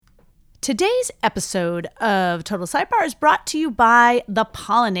Today's episode of Total Sidebar is brought to you by The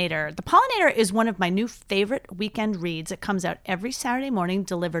Pollinator. The Pollinator is one of my new favorite weekend reads. It comes out every Saturday morning,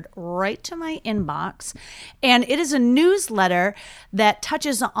 delivered right to my inbox. And it is a newsletter that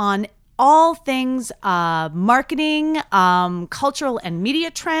touches on all things marketing, cultural and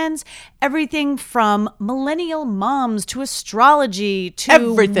media trends, everything from millennial moms to astrology to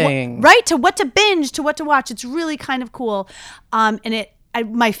everything. To what to binge, to what to watch. It's really kind of cool.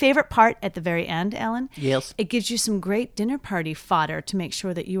 My favorite part at the very end, Alan, yes, it gives you some great dinner party fodder to make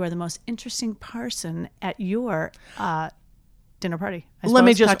sure that you are the most interesting person at your dinner party.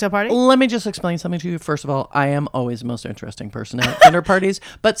 Cocktail party. Let me just explain something to you. First of all, I am always the most interesting person at dinner parties.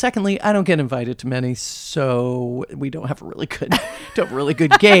 But secondly, I don't get invited to many, so we don't have a really good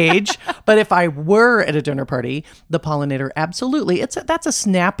gauge. But if I were at a dinner party, The Pollinator, absolutely. That's a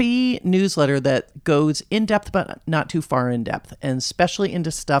snappy newsletter that goes in depth, but not too far in depth, and especially into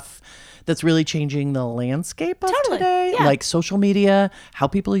stuff that's really changing the landscape of today, like social media, how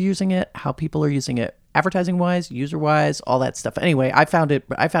people are using it advertising wise, user wise, all that stuff. Anyway, I found it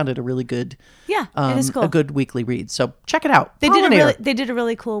a really good, it is cool. A good weekly read. So check it out. They did a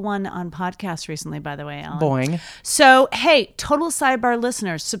really cool one on podcast recently, by the way, Alan. Boing. So, hey, Total Sidebar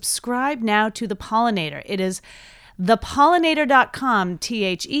listeners, subscribe now to The Pollinator. It is thepollinator.com,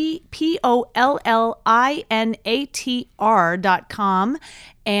 ThePollinator.com,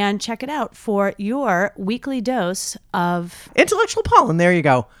 and check it out for your weekly dose of intellectual pollen. There you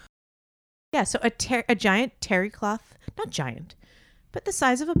go. Yeah, so a giant terry cloth, not giant, but the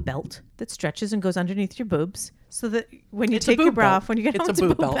size of a belt that stretches and goes underneath your boobs, so that when you take your bra off, when you get home, it's a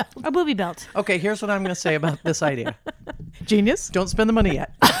boob belt. A booby belt. Okay, here's what I'm going to say about this idea. Genius. Don't spend the money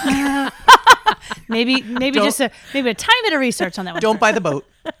yet. maybe just a tiny bit of research on that one. Don't buy the boat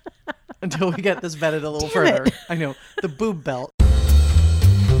until we get this vetted a little further. I know, the boob belt.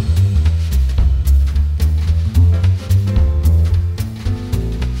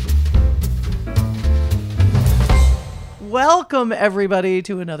 Welcome, everybody,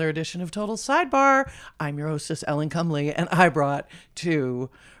 to another edition of Total Sidebar. I'm your hostess, Ellen Cumley, and I brought two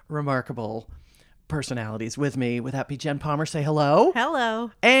remarkable personalities with me. With that be Jen Palmer, say hello.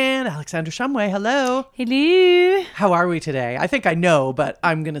 Hello. And Alexandra Shumway, hello. Hello. How are we today? I think I know, but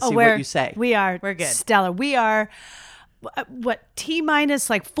I'm going to see what you say. We're good. Stellar. We are, T-minus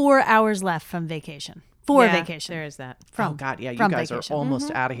like 4 hours left from vacation. Vacation. There is that. Oh, God, yeah, you guys vacation. Are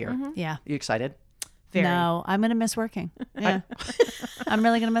almost out of here. Mm-hmm. Yeah. You excited? Very. No, I'm going to miss working. Yeah. I'm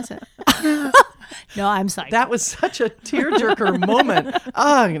really going to miss it. No, I'm psyched. That was such a tearjerker moment. Oh,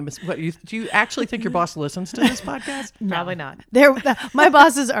 I'm going to miss what do you actually think your boss listens to this podcast? No. Probably not. My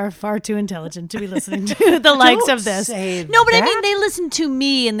bosses are far too intelligent to be listening to the likes of this. No, but I mean, they listen to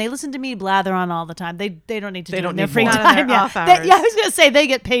me and they listen to me blather on all the time. They don't need to do it in their free more. time. Their off hours. I was going to say they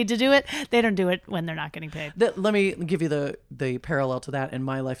get paid to do it. They don't do it when they're not getting paid. Let me give you the parallel to that in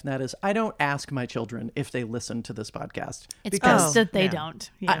my life, and that is I don't ask my children if they listen to this podcast. It's because that they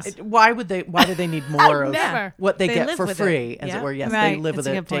don't. Yes. Why do they need more of what they get for free, as it were? Yes, right. they live with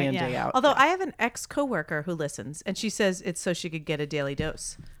it day in, day out. Although I have an ex-coworker who listens, and she says it's so she could get a daily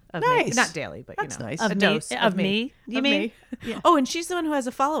dose of nice. me. Not daily, but that's nice. A dose of me. You mean? Yeah. Oh, and she's the one who has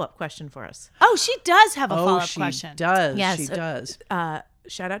a follow-up question for us. Oh, she does have a follow-up question. Does. Yes. She does.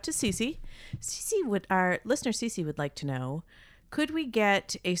 Shout out to Cece. Our listener Cece would like to know, could we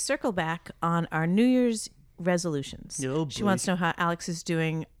get a circle back on our New Year's resolutions? Oh, she wants to know how Alex is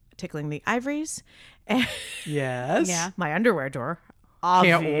doing tickling the ivories. Yes. Yeah. My underwear drawer.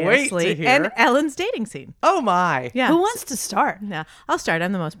 Can't wait to hear. And Ellen's dating scene. Oh, my. Yeah. Who wants to start? Yeah, I'll start.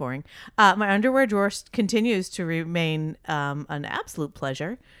 I'm the most boring. My underwear drawer continues to remain an absolute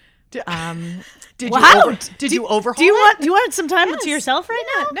pleasure. Did you overhaul Do you want some time to yourself right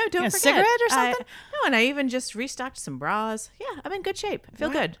now? No, don't forget. A cigarette or something? No, and I even just restocked some bras. Yeah, I'm in good shape. I feel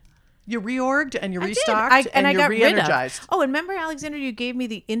good. You reorged and you restocked and I you got re-energized. rid of. Oh, and remember, Alexander, you gave me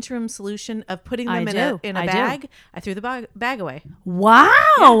the interim solution of putting them in a bag. I threw the bag away.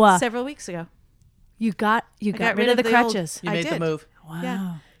 Wow. Several weeks ago. You got rid of the crutches. You made the move.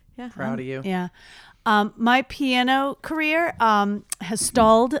 Wow. Yeah. Proud of you. Yeah. My piano career has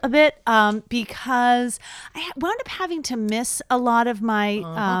stalled a bit because I wound up having to miss a lot of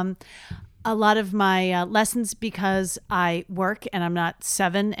my lessons because I work and I'm not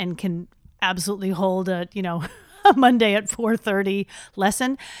 7 and can absolutely hold a Monday at 4:30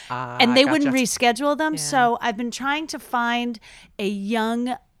 lesson, and they wouldn't reschedule them. Yeah. So I've been trying to find a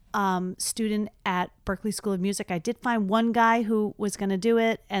young student at Berklee School of Music. I did find one guy who was going to do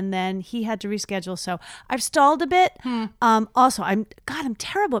it, and then he had to reschedule. So I've stalled a bit. Also, I'm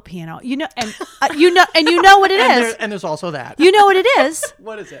terrible at piano. And you know what it is. And there's also that. You know what it is.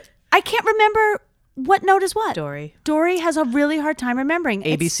 What is it? I can't remember what note is what. Dory. Dory has a really hard time remembering.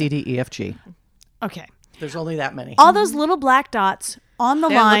 A, B, C, D, E, F, G. Okay. There's only that many. All those little black dots on the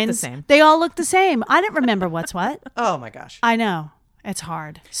They all look the lines, same. they all look the same. I didn't remember what's what. Oh my gosh. I know. It's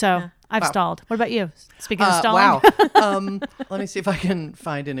hard. So I've stalled. What about you? Speaking of stalling. Wow. Let me see if I can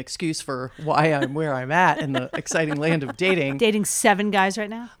find an excuse for why I'm where I'm at in the exciting land of dating. Dating 7 guys right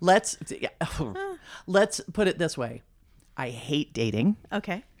now? Let's put it this way. I hate dating.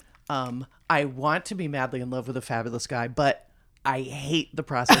 Okay. I want to be madly in love with a fabulous guy, but I hate the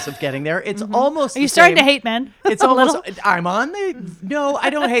process of getting there. It's almost. Are you starting to hate men? It's a almost. little? I'm on the. No, I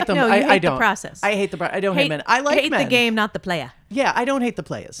don't hate them. No, you I hate the don't. process. I hate the. I don't hate men. I like hate men. the game, not the player. Yeah, I don't hate the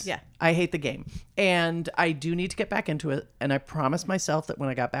players. Yeah. I hate the game. And I do need to get back into it. And I promised myself that when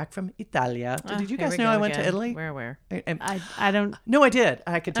I got back from Italia, did you Here guys we know go I went to again. Italy? Where? I don't. No, I did.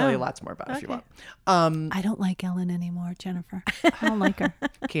 I could tell you lots more about it if you want. I don't like Ellen anymore, Jennifer. I don't like her.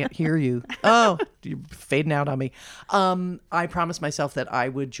 Can't hear you. Oh, you're fading out on me. I promised myself that I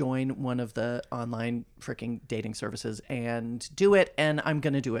would join one of the online freaking dating services and do it, and I'm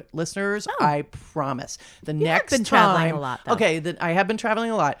going to do it. Listeners, I promise. The next been time, traveling a lot, though. Okay, I have been traveling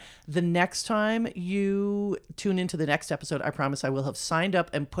a lot. The next time you tune into the next episode, I promise I will have signed up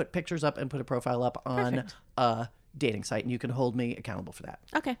and put pictures up and put a profile up on Perfect. a dating site, and you can hold me accountable for that.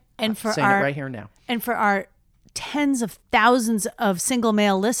 Okay. And for Saying our it right here and now. and for our tens of thousands of single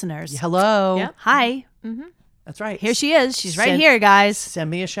male listeners. Hello. Yep. Hi. That's right. Here she is. She's right Send- here, guys. Send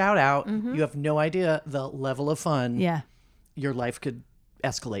me a shout out. You have no idea the level of fun Yeah. your life could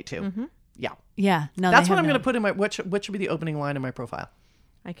escalate to. Yeah. Yeah. No, That's they what have I'm going no- to put in my, what should be the opening line in my profile?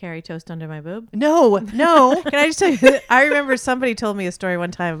 I carry toast under my boob. No. Can I just tell you, I remember somebody told me a story one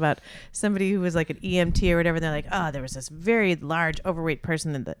time about somebody who was like an EMT or whatever. And they're like, oh, there was this very large overweight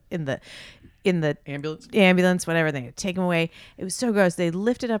person in the Ambulance? whatever. They had to take him away. It was so gross. They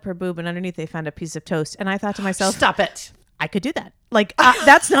lifted up her boob and underneath they found a piece of toast. And I thought to myself, Stop it. I could do that. Like,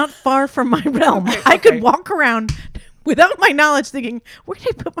 that's not far from my realm. I okay. could walk around without my knowledge thinking, where did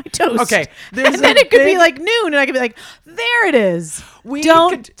I put my toast? Okay, And there's then a it could be big- like noon and I could be like, there it is.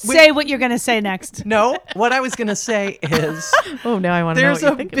 Don't say what you're going to say next. No, what I was going to say is Oh, now I want to know there's what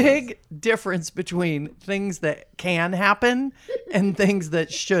you a think it is. big difference between things that can happen and things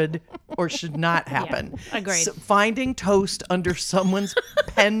that should or should not happen. agreed. So finding toast under someone's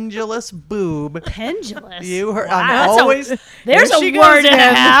pendulous boob. Pendulous. You heard. Wow. I'm That's always. There's there a she word goes and a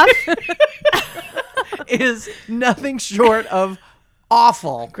again. half. Is nothing short of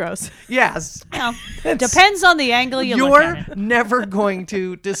awful. Gross. Yes. Well, depends on the angle you look at You're it. never going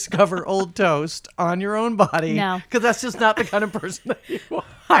to discover old toast on your own body. No. Because that's just not the kind of person that you are.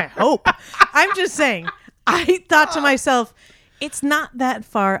 I hope. I'm just saying, I thought to myself, it's not that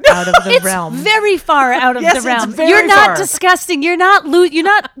far out of the It's realm. very far out of Yes, the it's realm. very You're not far. disgusting. You're not You're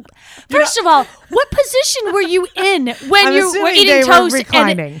not. First of all, what position were you in when I'm you were assuming eating they toast? were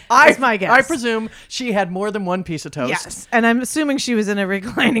reclining. That's my guess. I presume she had more than one piece of toast. Yes. And I'm assuming she was in a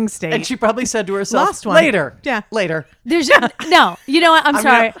reclining state. And she probably said to herself, Lost one. later. Yeah. Later. There's no. You know what? I'm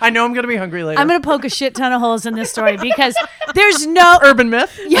sorry. I know I'm going to be hungry later. I'm going to poke a shit ton of holes in this story because there's no Urban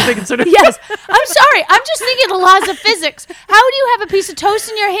myth? Yeah. They consider Yes. I'm sorry. I'm just thinking the laws of physics. How do you have a piece of toast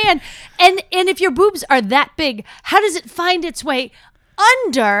in your hand and if your boobs are that big, how does it find its way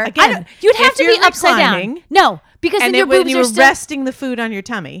under? Again, you'd have if to be you're upside reclining, down. No, because and then your when boobs you are were still. resting the food on your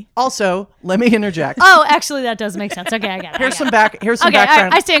tummy. Also, let me interject. Oh, actually, that does make sense. Okay, I get it. Here's some background. Okay, all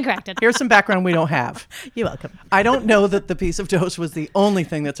right, I stand corrected. Here's some background we don't have. You're welcome. I don't know that the piece of toast was the only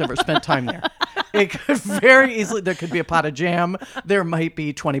thing that's ever spent time there. It could very easily, there could be a pot of jam. There might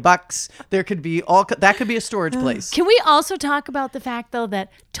be $20. There could be that could be a storage place. Can we also talk about the fact though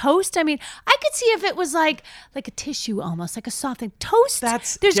that toast? I mean, I could see if it was like a tissue, almost like a soft thing. Toast.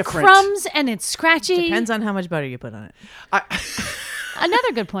 That's there's different. crumbs and it's scratchy. Depends on how much butter you put on it.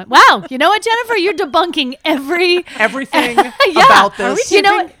 Another good point. Wow, you know what, Jennifer? You're debunking Everything Yeah. about this. You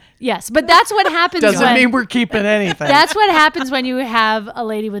know what? Yes, but that's what happens. Doesn't when, mean we're keeping anything. That's what happens when you have a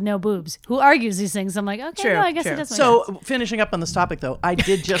lady with no boobs who argues these things. I'm like, okay, True, no, I guess true. it does. So finishing up on this topic, though, I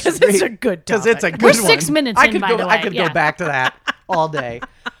did just 'Cause it's a good because it's a topic. good We're one. 6 minutes I in, could by go, the I way, could yeah. go back to that all day.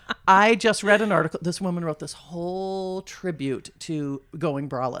 I just read an article. This woman wrote this whole tribute to going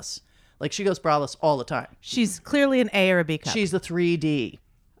braless. Like she goes braless all the time. She's clearly an A or a B cup. She's the 3D.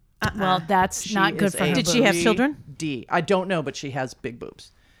 Well, that's She not good is for a her. Did she have 3D. children? I don't know, but she has big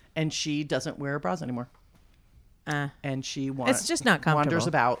boobs, and she doesn't wear bras anymore. And she It's just not wanders comfortable.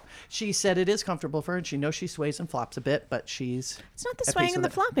 about. She said it is comfortable for her, and she knows she sways and flops a bit, but she's It's not the at swaying peace and the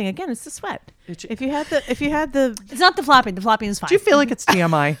with it. flopping. Again, it's the sweat. It's- If you had the It's not the flopping. The flopping is fine. Do you feel like it's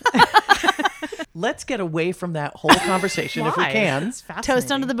TMI? let's get away from that whole conversation if we Why? can. It's fascinating.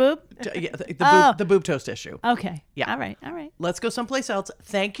 Toast under the boob? Yeah, the boob toast issue. Okay. Yeah. All right. Let's go someplace else.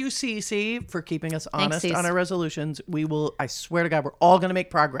 Thank you, Cece, for keeping us honest Cece. on our resolutions. We will, I swear to God, we're all going to make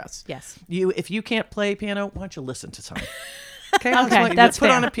progress. Yes. If you can't play piano, why don't you listen to something? Okay, Okay, that's put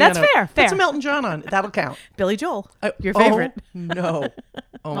fair. on a piano. That's fair, Put fair. some Elton John on. That'll count. Billy Joel, your Oh, favorite. no.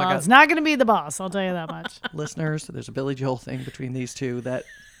 Oh, my Well, God. it's not going to be the boss. I'll tell you that much. Listeners, there's a Billy Joel thing between these two that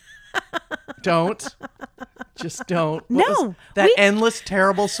just don't. What No, was that endless,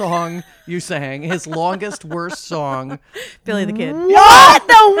 terrible song you sang, his longest, worst song. Billy the Kid. What?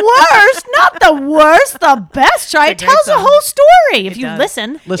 The worst? Not the worst. The best. Right? It It's a great tells the song. whole story if you does.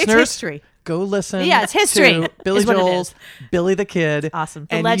 listen. Listeners, history. go listen. Yeah, it's history, to Billy is what it Joel's is. Billy the Kid. Awesome.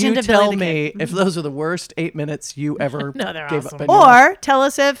 And legend you of Billy tell the me Kid. if those are the worst 8 minutes you ever No, they're gave awesome. up in your life. Or tell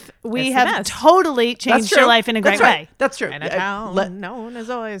us if we It's the have best. totally That's changed true. your life in a great That's right. way. That's true. In a town known as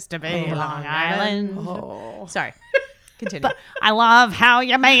Oyster Bay, Long Island. Oh. Sorry. Continue. But I love how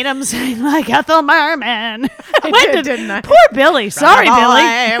you made him sing like Ethel Merman. didn't I? Poor Billy. Sorry,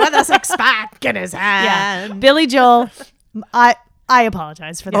 Billy. With a six-pack in his Yeah, hand. Billy Joel. I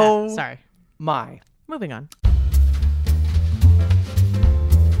apologize for that. Oh, Sorry. my. Moving on.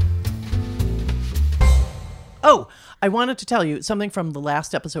 Oh, I wanted to tell you something from the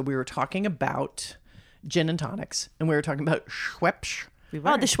last episode. We were talking about gin and tonics, and we were talking about Schweppes.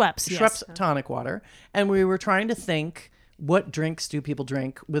 Oh, the Schweppes. Yes. Schweppes tonic water. And we were trying to think, what drinks do people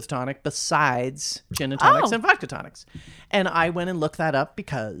drink with tonic besides gin and tonics Oh. and vodka tonics? And I went and looked that up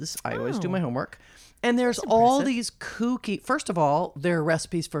because I always do my homework. And there's all these kooky, first of all, there are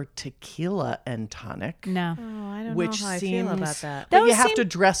recipes for tequila and tonic. No. Oh, I don't Which know how I seems, feel about that. but you Those have seem- to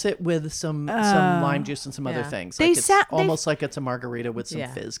dress it with some lime juice and some other yeah. things. They Like it's sa- they- almost like it's a margarita with some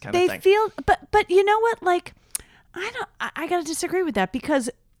Yeah. fizz kind They of thing. feel, but you know what? Like, I gotta disagree with that because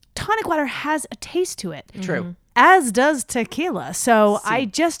tonic water has a taste to it. True. As does tequila. So I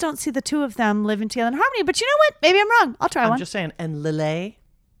just don't see the two of them living together in harmony. But you know what? Maybe I'm wrong. I'll try I'm one. just saying. And Lillet,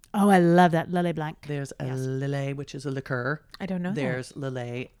 Oh, I love that Lillet Blanc. there's a Lillet, which is a liqueur. I don't know. There's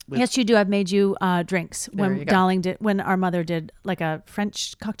Lillet. With, Yes, you do. I've made you drinks There when you go. Darling did, when our mother did like a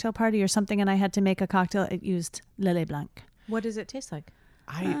French cocktail party or something, and I had to make a cocktail. It used Lillet Blanc. What does it taste like?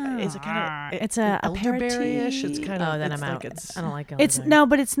 Is it kind of? It's a elderberry-ish. It's aperitif. kind of. Oh, then it's I'm like out. It's, I don't like It's elderberry. no,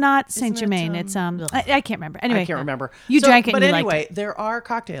 but it's not Saint Isn't it, Germain. It's ugh. I can't remember. Anyway, I can't remember. You drank it and But you liked anyway, there are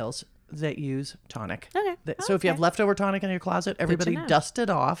cocktails that use tonic. Okay. So if you have leftover tonic in your closet, everybody know. dust it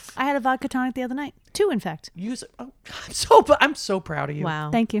off. I had a vodka tonic the other night. 2, in fact. Use it. Oh, I'm so proud of you.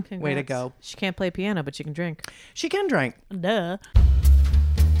 Wow. Thank you. Way to Congrats. go. She can't play piano, but she can drink. She can drink. Duh.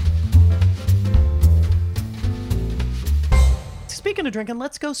 Speaking of drinking,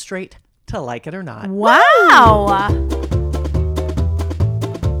 let's go straight to Like It or Not. Wow.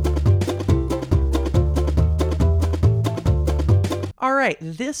 All right,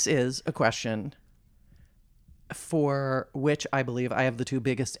 this is a question for which I believe I have the two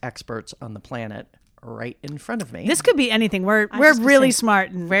biggest experts on the planet right in front of me. This could be anything. We're I was just gonna really say, smart.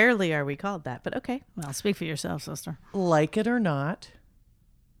 And Rarely are we called that, but okay. well, speak for yourself, sister. Like it or not,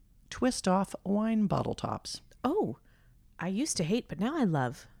 twist off wine bottle tops. Oh, I used to hate, but now I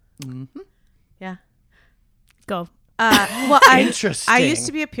love. Mm-hmm. Yeah. Go. Well, Interesting. I used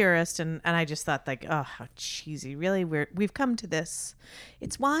to be a purist, and I just thought like, oh, how cheesy. Really, we've come to this.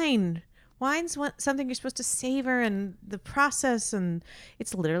 It's wine. Wine's something you're supposed to savor, and the process, and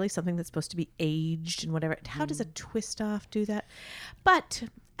it's literally something that's supposed to be aged and whatever. How does a twist off do that? But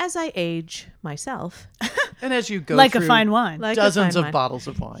as I age myself, And as you go Like a through fine wine. like a dozens fine of wine. bottles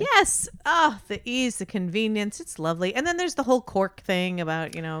of wine. Yes. Oh, the ease, the convenience. It's lovely. And then there's the whole cork thing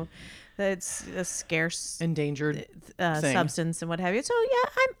about, it's a scarce Endangered thing. substance and what have you. So yeah,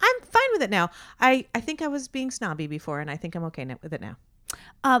 I'm fine with it now. I think I was being snobby before, and I think I'm okay with it now.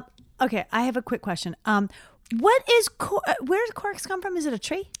 Okay, I have a quick question. What is where do corks come from? Is it a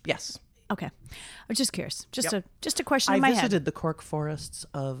tree? Yes. Okay, I'm just curious. Just Yep. a question I in my visited head. the cork forests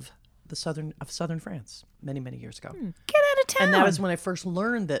of southern France many years ago. Get out of town. And that was when I first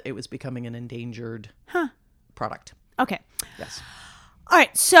learned that it was becoming an endangered product. okay. Yes. All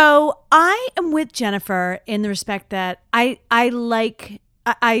right, so I am with Jennifer in the respect that I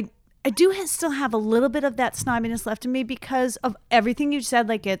do still have a little bit of that snobbiness left in me because of everything you said.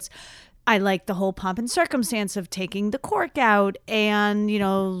 Like I like the whole pomp and circumstance of taking the cork out and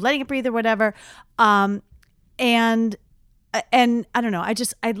letting it breathe or whatever, and I don't know.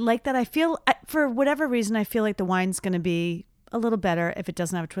 I like that. I feel for whatever reason I feel like the wine's going to be a little better if it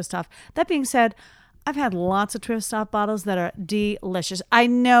doesn't have a twist off. That being said, I've had lots of Twist Off bottles that are delicious. I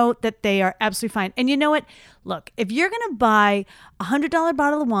know that they are absolutely fine. And you know what? Look, if you're going to buy a $100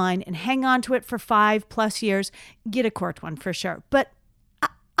 bottle of wine and hang on to it for 5+ years, get a corked one for sure. But I'm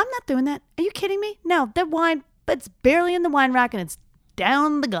not doing that. Are you kidding me? No, that wine, it's barely in the wine rack and it's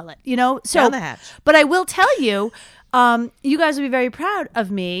down the gullet, you know? So, Down the hatch. But I will tell you, you guys will be very proud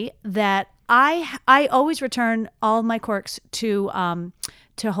of me that I always return all of my corks to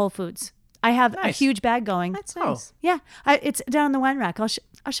Whole Foods. I have a Nice. huge bag going. That's Oh. nice. Yeah, it's down the wine rack. I'll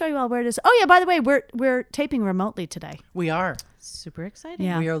show you all where it is. Oh yeah, by the way, we're taping remotely today. We are. Super exciting.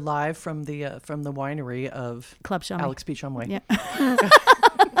 Yeah, We are live from the winery of Club Shumway. Alex P. Shumway. Yeah.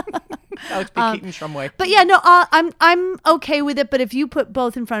 Alex P. Keaton Shumway. But yeah, no, I'm okay with it. But if you put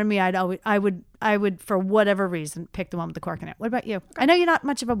both in front of me, I would for whatever reason pick the one with the cork in it. What about you? I know you're not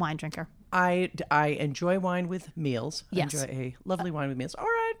much of a wine drinker. I enjoy wine with meals. Yes. I enjoy a lovely wine with meals. All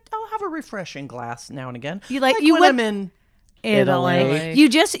right, I'll have a refreshing glass now and again. You like- like you when went- I'm in Italy.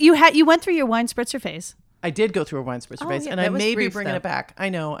 You went through your wine spritzer phase. I did go through a wine spritzer phase, yeah, and I that was may be brief, bringing though. it back. I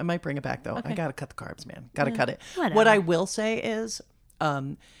know, I might bring it back, though. I got to cut the carbs, man. Got to cut it. whatever. What I will say is,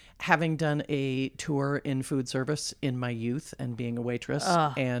 having done a tour in food service in my youth and being a waitress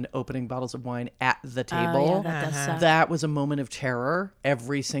and opening bottles of wine at the table, that does suck. that was a moment of terror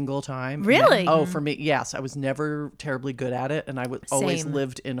every single time. Really? Oh, for me, yes. I was never terribly good at it, and I would always Same.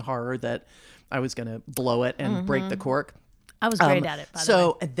 lived in horror that I was going to blow it and break the cork. I was great at it. By the way.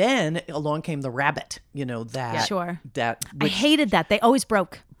 So then along came the rabbit, you know, that Sure. that I hated that. They always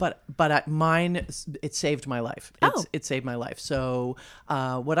broke. but mine, it saved my life. It saved my life. So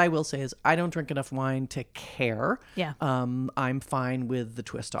what I will say is I don't drink enough wine to care. Yeah. I'm fine with the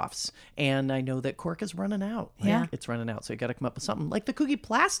twist offs, and I know that cork is running out. Like, Yeah. it's running out. So you got to come up with something like the Cookie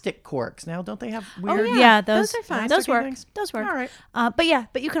plastic corks. Now, don't they have weird? Yeah, those are fine. Those Plasticky work. things? Those work. All right.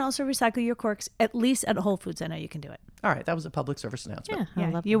 But you can also recycle your corks at least at Whole Foods. I know you can do it. All right, that was a public service announcement. Yeah, I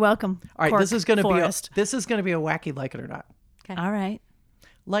Yeah, love you're welcome. All right, Cork this is going to forest. be a wacky like it or not. All right.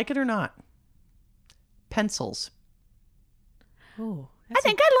 Like it or not. Pencils. Oh, I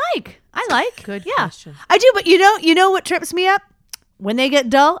think I like. good Yeah, question. I do. But you know what trips me up? When they get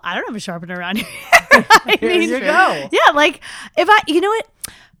dull, I don't have a sharpener around here. I mean, you go. Yeah, like if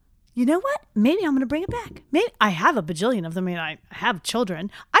you know what? Maybe I'm going to bring it back. Maybe I have a bajillion of them. I mean, I have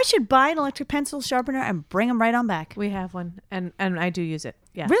children. I should buy an electric pencil sharpener and bring them right on back. We have one, and I do use it.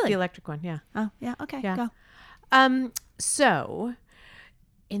 Yeah, Really? the electric one. Yeah. Oh, yeah. Okay. Yeah. Go. So,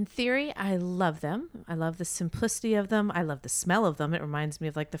 in theory, I love them. I love the simplicity of them. I love the smell of them. It reminds me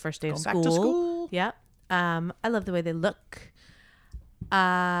of like the first day of Going school. back to school. Yep. I love the way they look.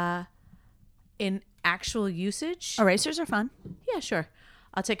 In actual usage, Erasers are fun. yeah, sure.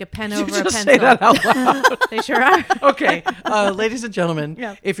 I'll take a pen over a Just pencil. say that out loud. They sure are. Okay, ladies and gentlemen,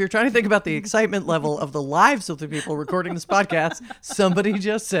 if you're trying to think about the excitement level of the lives of the people recording this podcast, somebody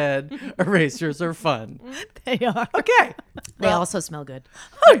just said erasers are fun. They are. Okay. They also smell good.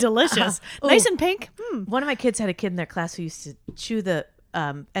 Oh, delicious. Nice and pink. One of my kids had a kid in their class who used to chew the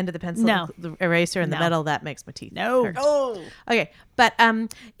end of the pencil, No. the eraser, and the No. metal. That makes my teeth No. hurt. Oh. Okay, but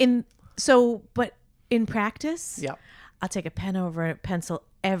in practice, Yep. I'll take a pen over a pencil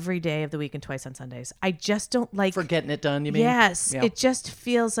every day of the week and twice on Sundays. I just don't like. For getting it done, you mean? Yes, Yeah. it just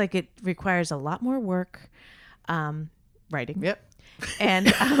feels like it requires a lot more work. Writing. Yep. And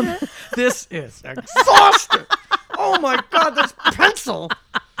This is exhausting. Oh my God, this pencil.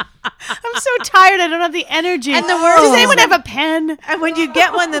 I'm so tired. I don't have the energy. And the worst Does is anyone that- have a pen? and when you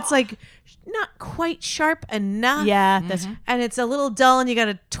get one that's like not quite sharp enough. Yeah, that's And it's a little dull, and you got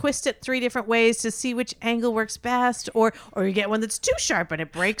to twist it 3 different ways to see which angle works best, or you get one that's too sharp and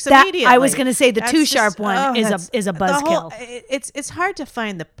it breaks That- immediately. I was gonna say the That's too sharp one is a- that's- is a the whole- buzzkill. It's hard to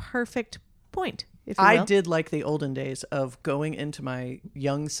find the perfect point. If you I will. did like the olden days of going into my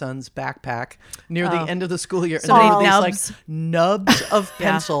young son's backpack near the end of the school year and many there were these nubs. like nubs of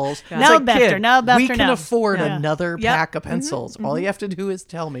pencils. Yeah. It's Nub like, after kid, nub we after can nub. afford Yeah. another Yep. pack of pencils. All you have to do is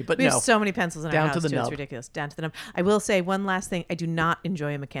tell me. But We no. have so many pencils in Down our to house the too. nub. It's ridiculous. Down to the nub. I will say one last thing. I do not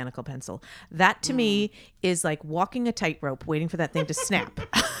enjoy a mechanical pencil. That to me is like walking a tightrope, waiting for that thing to snap.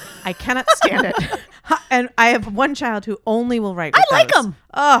 I cannot stand it. And I have one child who only will write with I like those. 'em.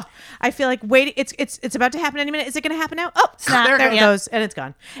 Oh, I feel like waiting. It's about to happen any minute. Is it going to happen now? Oh, snap! Snap. There it Yeah. goes, and it's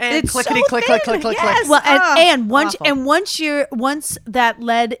gone. And it's clickety, so click, thin. click, click, click, Yes. click. well, Oh, and once awful. once that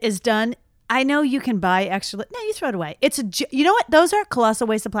lead is done, I know you can buy extra. No, you throw it away. It's you know what? Those are a colossal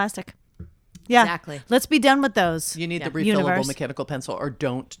waste of plastic. Yeah, Exactly. Let's be done with those. You need the refillable Universe. mechanical pencil or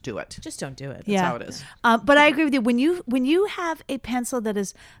don't do it. just don't do it. Yeah, how it is. But I agree with you. When you have a pencil that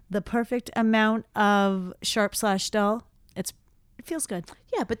is the perfect amount of sharp / dull, It feels good.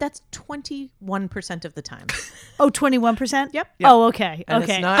 Yeah, but that's 21% of the time. Oh, 21%? Yep. Oh, okay. And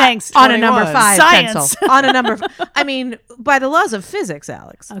okay. it's not Thanks. On a number 21. 5 Science. pencil. On a number. I mean, by the laws of physics,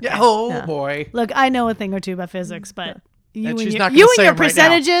 Alex. Yeah. Oh Yeah. boy. Look, I know a thing or two about physics, but you And and she's your, not gonna you and say your them right now.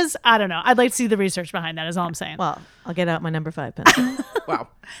 percentages, I don't know. I'd like to see the research behind that is all I'm saying. Well, I'll get out my number 5 pencil. Wow.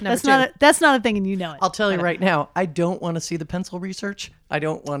 that's not a thing and you know it. I'll tell you right now, I don't want to see the pencil research. I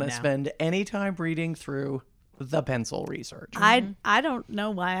don't want to spend any time reading through the pencil research. I don't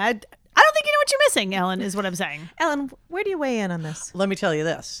know why. I don't think you know what you're missing, Ellen, is what I'm saying. Ellen, where do you weigh in on this? Let me tell you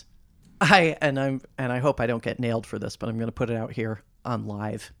this. I hope I don't get nailed for this, but I'm going to put it out here on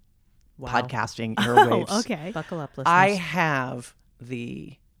live podcasting airwaves. Oh, okay. Buckle up, listeners. I have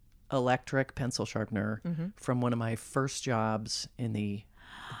the electric pencil sharpener from one of my first jobs in the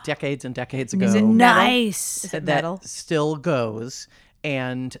decades and decades ago. Is it Nice. Is it that metal? still goes.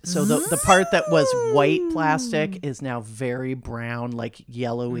 And so the part that was white plastic is now very brown, like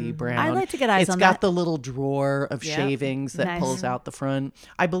yellowy brown. I'd like to get eyes It's on got that. the little drawer of Yep. shavings that Nice. pulls out the front.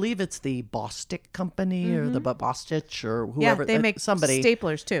 I believe it's the Bostic company or the Bostich or Yeah, whoever. they make somebody.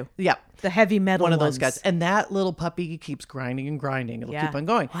 staplers too. Yeah. The heavy metal One of those ones. guys. And that little puppy keeps grinding and grinding. It'll Yeah. keep on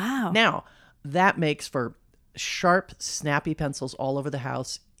going. Wow. Now, that makes for sharp, snappy pencils all over the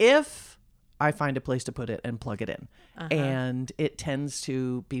house if I find a place to put it and plug it in. And it tends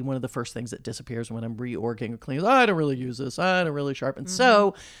to be one of the first things that disappears when I'm reorging or cleaning. I don't really use this. I don't really sharpen.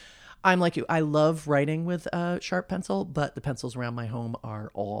 So I'm like you. I love writing with a sharp pencil, but the pencils around my home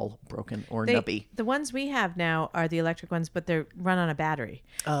are all broken or nubby. The ones we have now are the electric ones, but they're run on a battery.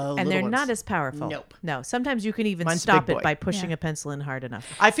 And little they're ones. not as powerful. Nope. No. Sometimes you can even Mine's stop big it boy. by pushing a pencil in hard enough.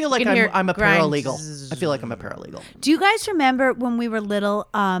 I feel like You can hear I'm a grind. paralegal. I feel like I'm a paralegal. Do you guys remember when we were little,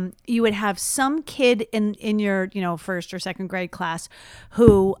 you would have some kid in your, first or second grade class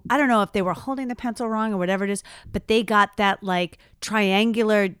who, I don't know if they were holding the pencil wrong or whatever it is, but they got that like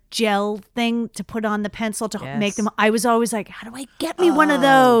triangular gel thing to put on the pencil to Yes. make them. I was always like, how do I get me one of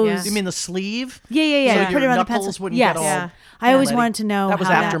those? yeah. You mean the sleeve? Yeah. So You put your it on the knuckles pencil. wouldn't Yes. get all Yeah. I always bloody. wanted to know That was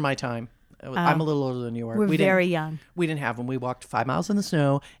how after that- my time. I'm a little older than you are. We're We didn't- very young. We didn't have them. We walked 5 miles in the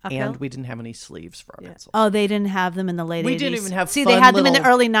snow, Uphill? and we didn't have any sleeves for our pencils. Oh, they didn't have them in the late 80s. We didn't even have See, they fun had them in the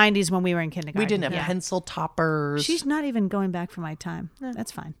little- early 90s when we were in kindergarten. We didn't have Yeah. pencil toppers. She's not even going back for my time.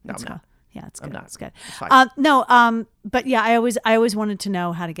 That's fine. Let's I'm go. not. Yeah, it's good. not. It's good. It's fine. But yeah, I always wanted to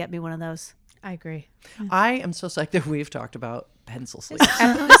know how to get me one of those. I agree. I am so psyched that we've talked about pencil sleeves.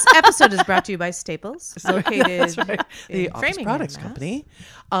 This episode is brought to you by Staples, located That's right. The in Office Framingham, Products Mass. Company.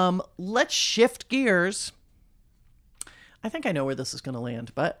 Let's shift gears. I think I know where this is going to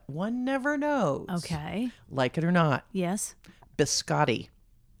land, but one never knows. Okay. Like it or not, Yes. biscotti.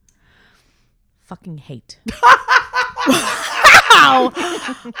 Fucking hate.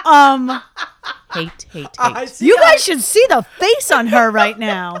 Hate. You guys should see the face on her right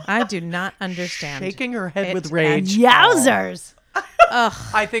now. I do not understand. Shaking her head with It rage. Yowzers.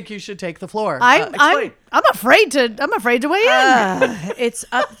 I think you should take the floor. I'm Explain. afraid to weigh in. It's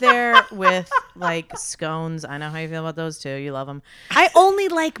up there with like scones. I know how you feel about those too. You love them. I only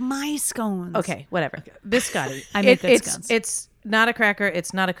like my scones. Okay, whatever. Biscotti. I make good it's, scones. It's not a cracker.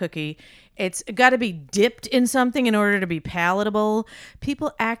 It's not a cookie. It's got to be dipped in something in order to be palatable.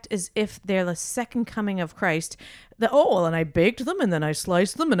 People act as if they're the second coming of Christ. And I baked them, and then I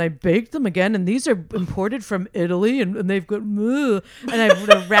sliced them, and I baked them again, and these are imported from Italy, and they've got, and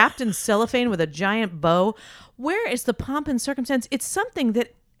they're wrapped in cellophane with a giant bow. Where is the pomp and circumstance? It's something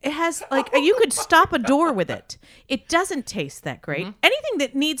that it has, like, you could stop a door with it. It doesn't taste that great. Anything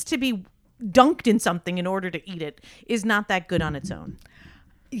that needs to be dunked in something in order to eat it is not that good on its own.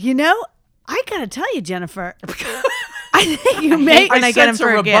 You know, I gotta tell you, Jennifer. I think you may. When I get them sense a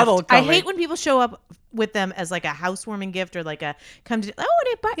for a gift. rebuttal I coming. hate when people show up with them as like a housewarming gift or like a come to they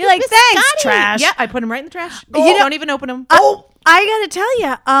bought You're you like, "Thanks, biscotti." trash. Yeah, I put them right in the trash. You know- Don't even open them. I gotta tell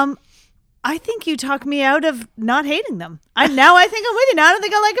you, I think you talked me out of not hating them. Now I think I'm with you. Now I don't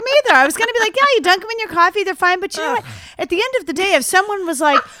think I like them either. I was gonna be like, yeah, you dunk them in your coffee, they're fine. But you know what? At the end of the day, if someone was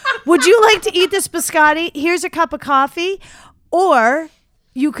like, would you like to eat this biscotti? Here's a cup of coffee, or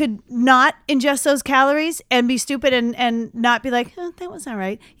you could not ingest those calories and be stupid and not be like, oh, that was all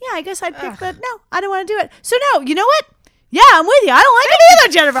right. Yeah, I guess I'd pick that. No, I don't want to do it. So no, you know what? Yeah, I'm with you. I don't like them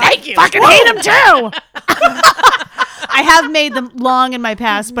either, Jennifer. Thank you. Fucking hate them too. I have made them long in my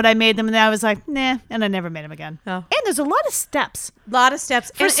past, but I made them and I was like, nah, and I never made them again. Oh. And there's a lot of steps. A lot of steps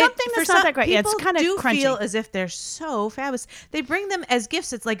For something that's not that great. Yeah, it's people kinda do crunchy. feel as if they're so fabulous. They bring them as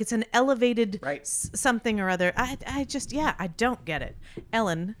gifts. It's like it's an elevated Right. something or other. I just I don't get it.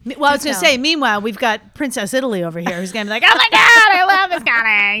 Ellen. Well, I was going to say, meanwhile, we've got Princess Italy over here who's going to be like, oh my God, I love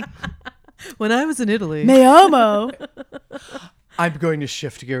biscotti. when I was in Italy, Me amo. I'm going to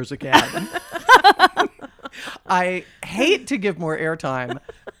shift gears again. I hate to give more airtime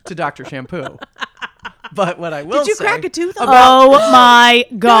to Dr. Shampoo. But what I will say... Did you crack a tooth? Oh my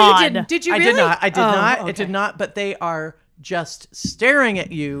God. No, you didn't. Did you really? I did not. I did not. Okay. It did not. But they are just staring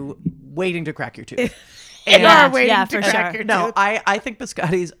at you, waiting to crack your tooth. And Yeah, waiting yeah, to for crack sure. your no, tooth. I think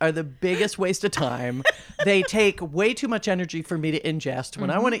biscottis are the biggest waste of time. They take way too much energy for me to ingest. When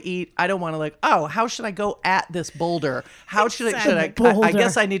I want to eat, I don't want to like, oh, how should I go at this boulder? How should I Boulder.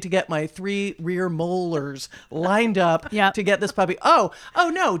 guess I need to get my 3 rear molars lined up Yep. to get this puppy. Oh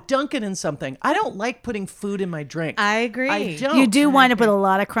no, dunk it in something. I don't like putting food in my drink. I agree. I don't. You do wind up with a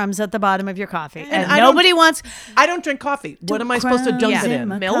lot of crumbs at the bottom of your coffee. And I don't- nobody wants I don't drink coffee. What am I supposed to dunk crumbs it in in?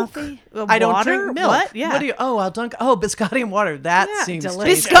 my Milk? coffee? I don't Water? drink milk. What? Yeah. What do you? Oh, I'll dunk. Oh, biscotti and water. That Yeah, seems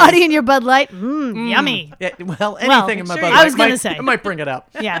delicious. tasty. Biscotti in your Bud Light? Yummy. Yeah, well, anything in my sure Bud you Light I was gonna might- say. I might bring it up.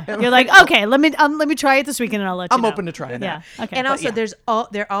 Yeah. You're like, okay, let me try it this weekend and I'll let you I'm know. open to trying Yeah. that. Okay. And But also, yeah.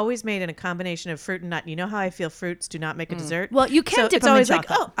 they're always made in a combination of fruit and nut. You know how I feel fruits do not make a dessert. Well, you can so dip it's them in always like,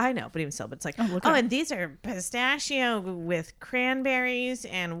 chocolate. oh, I know, but even still, but it's like, look oh, at it. and these are pistachio with cranberries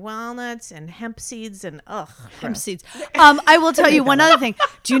and walnuts and hemp seeds and hemp seeds. I will tell you one other thing.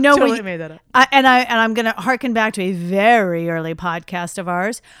 Do you know Totally what you- made that up. I'm going to harken back to a very early podcast of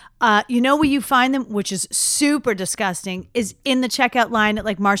ours. You know where you find them, which is super disgusting, is in the checkout line at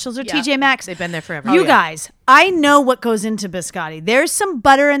like Marshalls or TJ Maxx. They've been there forever. You Oh, yeah. guys, I know what goes into biscotti. There's some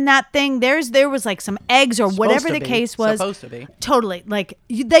butter in that thing. There was like some eggs or whatever to the be. case was. Supposed to be. Totally. Like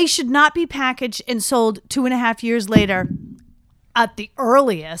they should not be packaged and sold 2.5 years later at the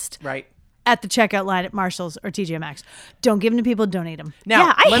earliest. Right. At the checkout line at Marshalls or TJ Maxx. Don't give them to people. Don't eat them. Now,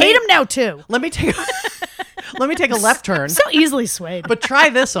 yeah, I let hate me- them now too. Let me take. Let me take a left turn. So easily swayed. But try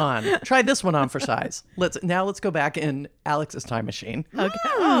this on. Try this one on for size. Let's go back in Alex's time machine. Okay.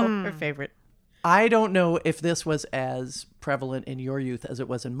 Oh, her favorite. I don't know if this was as prevalent in your youth as it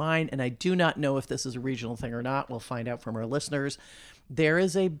was in mine, and I do not know if this is a regional thing or not. We'll find out from our listeners. There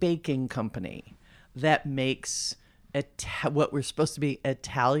is a baking company that makes what were supposed to be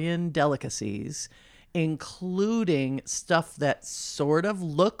Italian delicacies, including stuff that sort of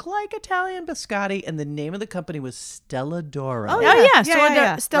look like Italian biscotti, and the name of the company was Stella D'Oro. Oh yeah, Yeah, Stella,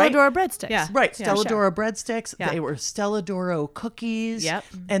 yeah. Stella Right? D'Oro breadsticks. Yeah. Right, Yeah, Stella sure. D'Oro breadsticks. Yeah. They were Stella D'Oro cookies. Yep.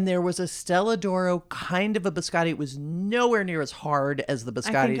 And there was a Stella D'Oro kind of a biscotti. It was nowhere near as hard as the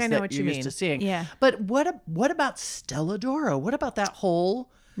biscottis I know that what you're you used mean. to seeing. Yeah. But what about Stella D'Oro? What about that whole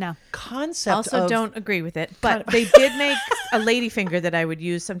No. concept? Also, of, don't agree with it. But they did make a ladyfinger that I would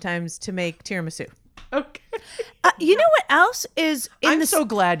use sometimes to make tiramisu. Okay. You know what else is in I'm the so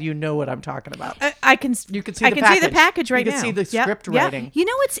glad you know what I'm talking about. I can. You can see I the can package. see the package right You now. can see the Yep, script yep. writing. You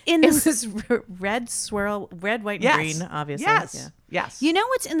know what's in It this? was red swirl, red, white, and Yes. green. Obviously. Yes. Yeah. Yes. You know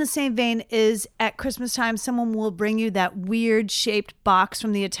what's in the same vein is at Christmas time, someone will bring you that weird shaped box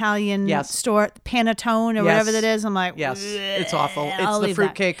from the Italian Yes. store, Panettone or Yes. whatever that is. I'm like, Yes. It's awful. It's I'll the leave that.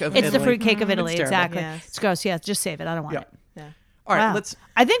 fruitcake of It's Italy. the fruitcake of Mhm. Italy. It's terrible. Exactly. Yes. It's gross. Yeah, just save it. I don't want Yeah. it. Yeah. All right. Wow. Let's.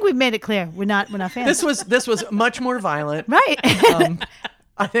 I think we've made it clear we're not fans. This was much more violent. right.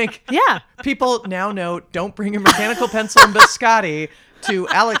 I think. Yeah. People now know don't bring your mechanical pencil and biscotti to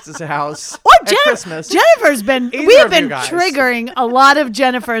Alex's house Or at Christmas. Jennifer's been. Either We've of you been guys. triggering a lot of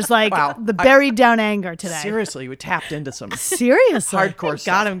Jennifer's like Wow. the buried down anger today. Seriously, we tapped into some Seriously. hardcore God,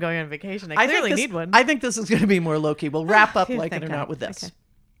 stuff. I'm going on vacation. I I clearly think this, need one. I think this is going to be more low key. We'll wrap up Phew, like it thank or God. not with this. Okay.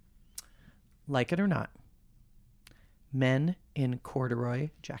 Like it or not, men in corduroy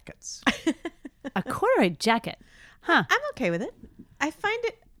jackets. A corduroy jacket. Huh. I'm okay with it. I find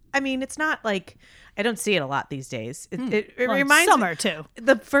it. I mean, it's not like I don't see it a lot these days. It Well, reminds summer me. too.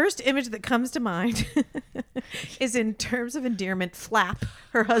 The first image that comes to mind is in terms of endearment. Flap,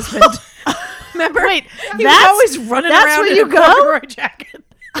 her husband. Remember? Wait, he was always running that's around where in you a go? corduroy jacket.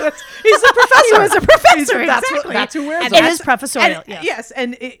 He's a professor. He was a professor. That's exactly. that's who wears And them. It is professorial. And, yes. Yes,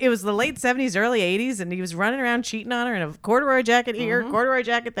 and it was the late 70s, early 80s, and he was running around cheating on her in a corduroy jacket here, corduroy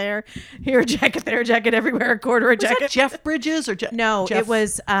jacket there, here, jacket there, jacket everywhere, corduroy Was jacket. that Jeff Bridges or No, Jeff, it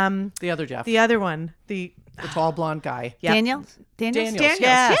was the other Jeff, the other one. The tall blonde guy. yeah. Daniels? Daniels. Daniels.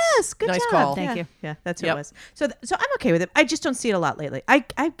 Yes. Yes, good Nice job. call. Thank Yeah. you. Yeah, that's who Yep. it was. So I'm okay with it. I just don't see it a lot lately. I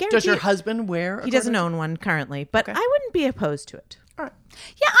guarantee Does your you- husband wear? A he doesn't corduroy- own one currently, but Okay. I wouldn't be opposed to it. All right.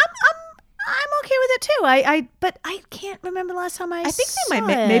 Yeah, I'm okay with it too. But I can't remember the last time I I think saw they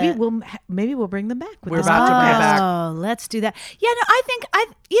might it. maybe we'll bring them back. With We're this about to bring it back. Oh, let's do that. Yeah, no, I think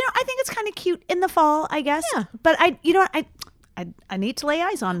it's kind of cute in the fall, I guess. Yeah. But I need to lay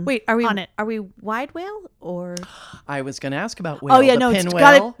eyes on. Wait, are we on it? Are we wide whale or I was going to ask about whale. Oh yeah, the no, pin it's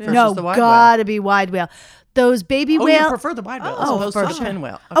whale versus the wide whale. gotta be wide whale. Those baby Oh, whale. you prefer the wide whale as Oh, opposed for to the sure. pin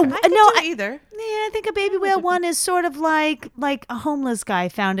whale. Oh, Okay. I can no, do either. Yeah, I think a baby whale one is sort of like a homeless guy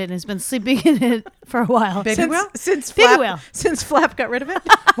found it and has been sleeping in it for a while. Baby whale? Since Baby Flap, whale. since Flap got rid of it.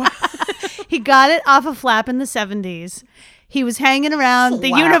 He got it off a Flap in the 70s. He was hanging around the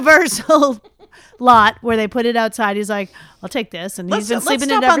Flap. Universal lot where they put it outside. He's like, I'll take this. And he's been Let's sleeping in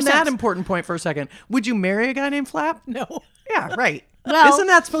stop it ever on that since. important point for a second. Would you marry a guy named Flap? No. Yeah, right. Well, isn't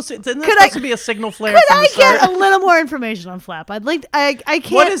that supposed could I- to be a signal flare Could from I the start? get a little more information on Flap? I'd like, I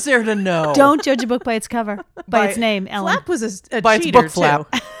can't. What is there to know? Don't judge a book by its cover, by its name, Ellen. Flap was a By its cheater book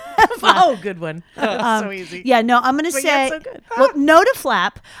Flap. too. Oh, good one. So easy. Yeah, no, I'm going to But say yet so good. well, no to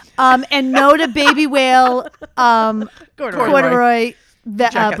Flap, and no to baby whale corduroy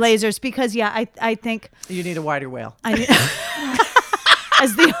Jackets. blazers because I think You need a wider whale. I need,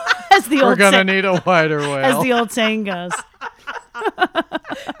 as the old need a wider whale. as the old saying goes.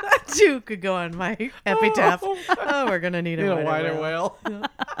 That too could go on my epitaph. Oh, we're gonna need a wider whale. whale.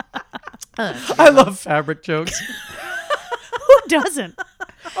 I love fabric jokes. Who doesn't?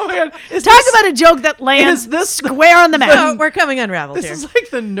 Oh man, Talk about a joke that lands is this square on the map. Oh, we're coming unraveled This here. is like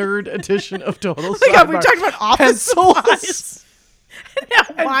the nerd edition of Total Oh my God, we Sidebar. talked about office Pencils supplies.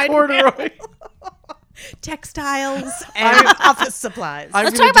 and Wide corduroy. textiles and office supplies. I'm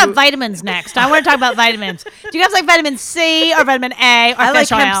Let's gonna talk about do- vitamins next. I want to talk about vitamins. Do you guys like vitamin C or vitamin A or I like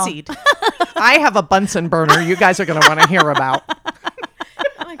fish oil? hemp seed. I have a Bunsen burner you guys are going to want to hear about.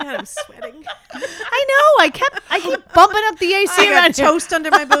 Oh my God, I'm sweating. I know. I keep bumping up the AC I got around here. toast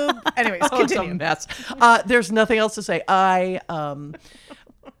under my boob. Anyways, Oh, it's a continue. mess. There's nothing else to say. I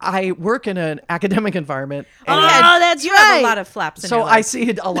work in an academic environment. And Oh, that's you right. have a lot of flaps in so your I life. see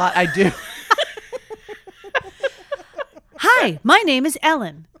it a lot. I do. Hi, my name is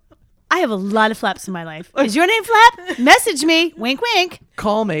Ellen. I have a lot of flaps in my life. Is your name Flap? Message me. Wink, wink.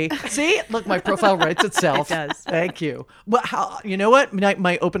 Call me. See, look, my profile writes itself. It does. Thank you. Well, you know what?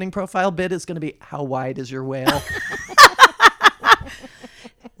 My opening profile bid is going to be, how wide is your whale?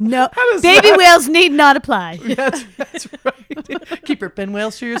 No, does baby that- whales need not apply. That's right. Keep your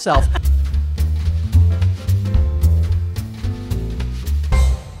pinwheels to yourself.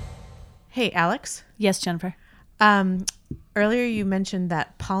 Hey, Alex. Yes, Jennifer. Earlier you mentioned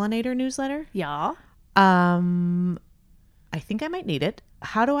that pollinator newsletter. Yeah. I think I might need it.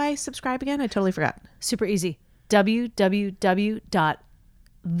 How do I subscribe again? I totally forgot. Super easy.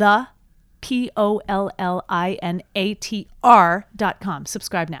 www.thepollinator.com.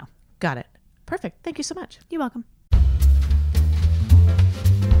 Subscribe now. Got it. Perfect. Thank you so much. You're welcome.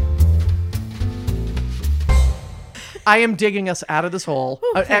 I am digging us out of this hole.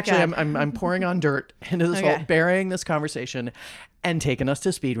 thank Actually, God. I'm pouring on dirt into this Okay. hole, burying this conversation, and taking us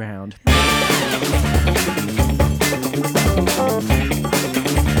to speed round.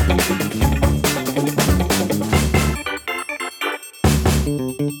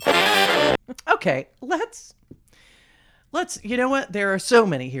 Okay, let's. You know what? There are so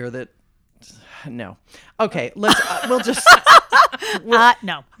many here that. No. Okay, let's. We'll just.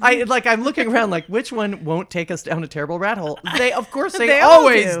 No. I'm looking around like which one won't take us down a terrible rat hole. They of course they, They all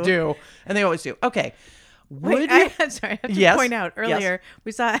always do. do. And they always do. Okay. Wait, Would you sorry, I have to Yes. point out Yes. earlier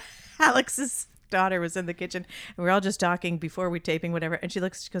we saw Alex's daughter was in the kitchen and we were all just talking before we taping whatever, and she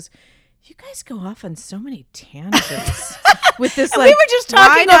goes, "You guys go off on so many tangents with this." And like, we were just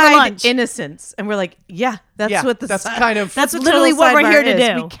talking over wide-eyed lunch. innocence, and we're like, "Yeah, that's Yeah, what the that's kind of- That's what literally Total what we're Sidebar here to is.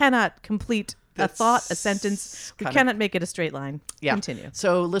 do. We cannot complete a thought, a sentence. We kind of- cannot make it a straight line. Yeah. Continue.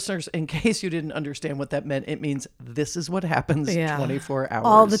 So, listeners, in case you didn't understand what that meant, it means this is what happens Yeah. 24 hours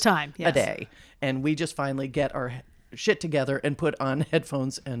All the time, a yes. day. And we just finally get our shit together and put on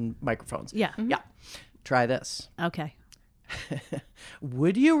headphones and microphones. Yeah. Yeah. Try this. Okay.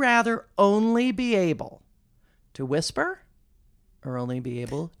 Would you rather only be able to whisper or only be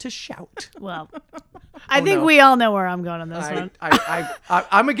able to shout? Well, I think no. we all know where I'm going on this one.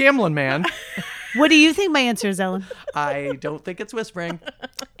 I'm a gambling man. What do you think my answer is, Ellen? I don't think it's whispering.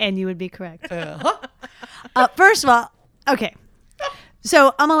 And you would be correct. Uh-huh. First of all, okay.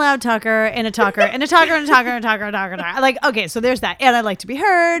 So I'm a loud talker and a talker and a talker and a talker and a talker and a talker and a talker. Like, okay, so there's that. And I like to be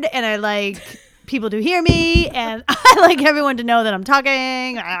heard and I like people to hear me and I like everyone to know that I'm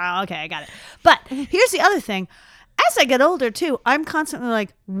talking. Okay, I got it. But here's the other thing. As I get older too, I'm constantly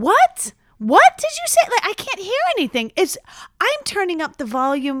like, what? What did you say? Like, I can't hear anything. I'm turning up the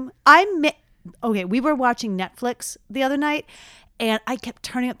volume. Okay, we were watching Netflix the other night and I kept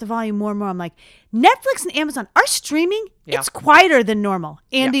turning up the volume more and more. I'm like, Netflix and Amazon are streaming. Yeah. It's quieter than normal.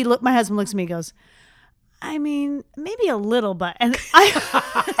 Andy, my husband looks at me and goes, I mean, maybe a little, but and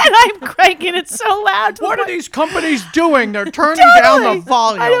I'm cranking it so loud. What are these companies doing? They're turning down the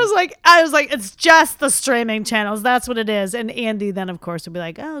volume. I was like, it's just the streaming channels. That's what it is. And Andy then, of course, would be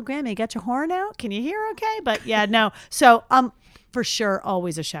like, "Oh, Grandma, you got your horn out? Can you hear okay?" But yeah, no. So for sure,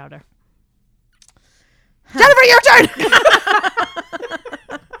 always a shouter. Jennifer, your turn.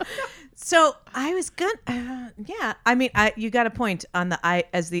 So I was good. Yeah, I mean, you got a point on the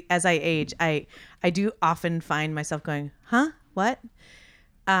as I age, I do often find myself going, huh, what?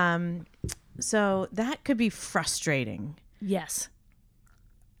 So that could be frustrating. Yes.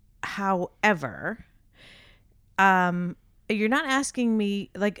 However, you're not asking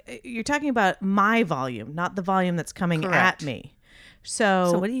me, like, you're talking about my volume, not the volume that's coming Correct. at me.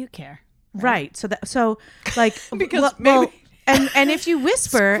 So what do you care? right. So like Because well, maybe- and if you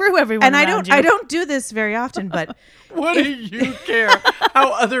whisper, Screw everyone and around you. I don't do this very often, but What do you care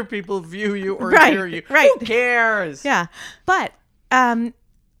how other people view you or Right, hear you? right. Who cares? yeah, but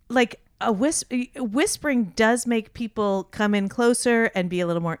like a whispering does make people come in closer and be a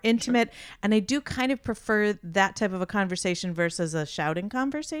little more intimate, and I do kind of prefer that type of a conversation versus a shouting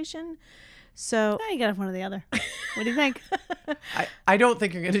conversation. So No, you got one or the other. What do you think? I don't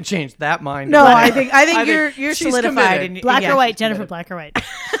think you're going to change that mind. no, But I think you're she's solidified committed. in Black yeah. or white, Jennifer? Black or white?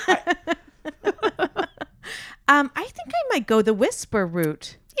 I think I might go the whisper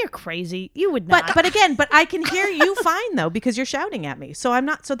route. You're crazy. You would not. But again, I can hear you fine though because you're shouting at me. So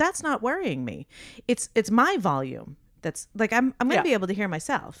that's not worrying me. It's my volume. That's like I'm going to Yeah. be able to hear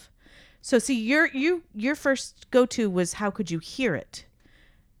myself. So see your first go-to was how could you hear it?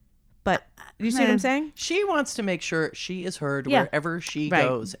 But you see what I'm saying? She wants to make sure she is heard Yeah. wherever she Right.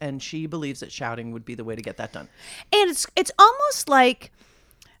 goes, and she believes that shouting would be the way to get that done. And it's almost like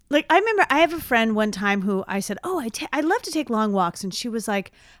I remember I have a friend one time who I said, "Oh, I love to take long walks," and she was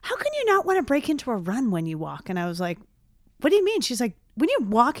like, "How can you not want to break into a run when you walk?" And I was like, "What do you mean?" She's like, "When you're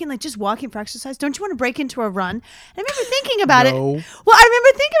walking, like just walking for exercise, don't you want to break into a run?" And I remember thinking about it. No. Well, I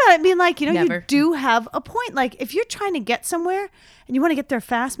remember thinking about it and being like, you Never. do have a point. Like if you're trying to get somewhere and you want to get there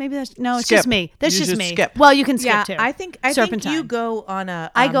fast, maybe it's Skip. just me. That's You just just me. skip. Well, you can skip Yeah, too. I think Serpentine. you go on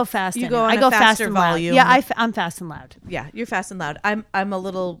a I go fast. You anyway. go on I a go fast faster and loud. volume. Yeah, I'm fast and loud. Yeah, you're fast and loud. I'm a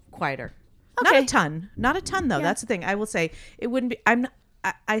little quieter. Okay. Not a ton though. Yeah. That's the thing. I will say it wouldn't be.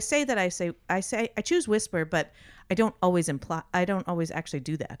 I choose whisper, but I don't always actually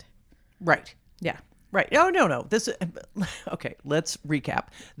do that. Right. Yeah. Right. No. This. Okay. Let's recap.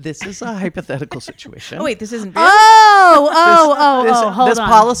 This is a hypothetical situation. Oh wait, this isn't real. Hold this on.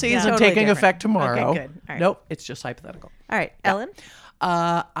 policy Yeah. isn't Totally taking different. effect tomorrow. Okay, good. All right. Nope. It's just hypothetical. All right, Ellen.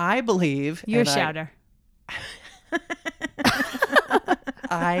 I believe You're a and shouter.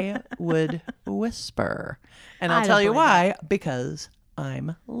 I would whisper, and I I'll don't tell you believe why. Because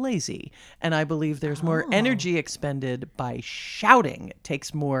I'm lazy, and I believe there's more energy expended by shouting. It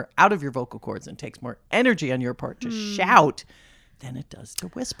takes more out of your vocal cords and takes more energy on your part to shout than it does to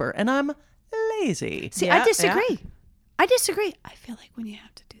whisper. And I'm lazy. See, Yeah, I disagree. I disagree. I feel like when you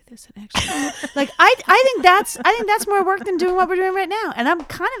have to do this, it actually like I think that's more work than doing what we're doing right now. And I'm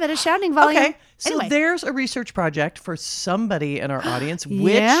kind of at a shouting volume. Okay, so Anyway. there's a research project for somebody in our audience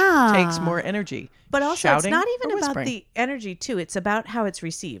which Yeah. takes more energy. But also, shouting it's not even or about whispering? the energy too. It's about how it's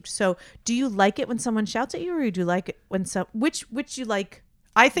received. So, do you like it when someone shouts at you, or do you like it when which you like?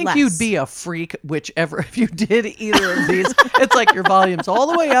 I think less? you'd be a freak, whichever, if you did either of these. It's like your volume's all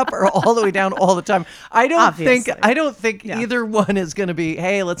the way up or all the way down all the time. I don't think either one is going to be,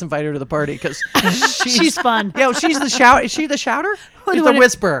 hey, let's invite her to the party because She's fun. Yeah, she's the shout. Is she the shouter? Or the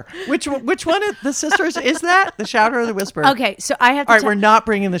whisperer? Which one of the sisters is that? The shouter or the whisperer? Okay, so I have to All right, we're not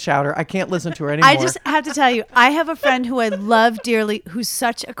bringing the shouter. I can't listen to her anymore. I just have to tell you, I have a friend who I love dearly who's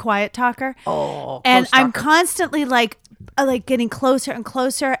such a quiet talker. Oh, and close I'm talker. constantly like getting closer and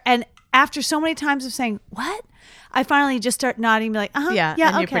closer. And after so many times of saying, "What?" I finally just start nodding and be like, Yeah, yeah,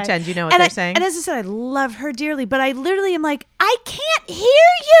 and you okay. pretend you know what And they're saying. And as I said, I love her dearly, but I literally am like, I can't hear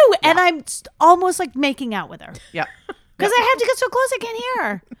you. And I'm almost like making out with her. Yep. Because I have to get so close I can't hear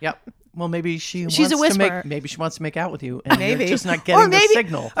her. Yep. Well, maybe she's a whisperer. Maybe she wants to make out with you, and Maybe. you're just not getting the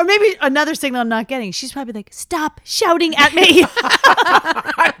signal. Or maybe another signal I'm not getting. She's probably like, stop shouting at me.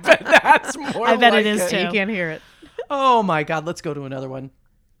 I bet that's more. I bet like it is too. You can't hear it. Oh my God! Let's go to another one.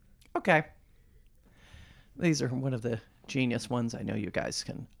 Okay. These are one of the genius ones. I know you guys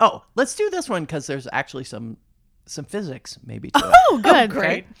can. Oh, let's do this one because there's actually some physics maybe to it. Oh, good.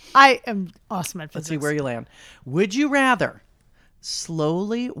 great. I am awesome at physics. Let's see where you land. Would you rather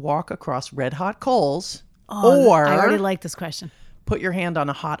slowly walk across red hot coals or I already like this question. put your hand on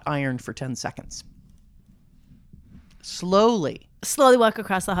a hot iron for 10 seconds? Slowly. Slowly walk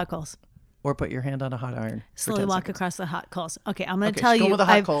across the hot coals. or put your hand on a hot iron. for Slowly 10 walk seconds. across the hot coals. Okay, I'm going to Okay, tell she's going you. with the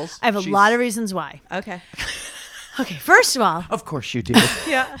hot I've- coals. I have a She's- lot of reasons why. Okay. Okay, first of all, Of course you do.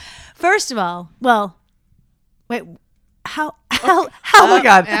 Yeah. well, wait, how Oh my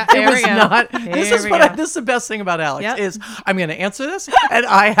God! Yeah, It there was we go. not. Here This is we what go. this is the best thing about Alex Yep. is I'm going to answer this, and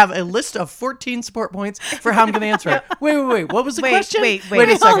I have a list of 14 support points for how I'm going to answer it. Wait. What was the Wait, question? wait. Wait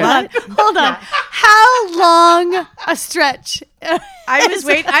a second. hold on. How long a stretch? I was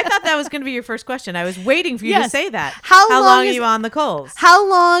wait. I thought that was going to be your first question. I was waiting for you to Yes. say that. How long long are is- you on the coals? How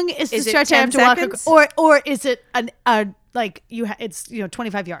long is the Is it stretch I 10 have to walk seconds? or is it like it's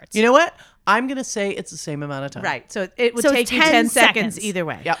 25 yards? You know what? I'm going to say it's the same amount of time. Right. So it would So take you 10 10 seconds seconds. either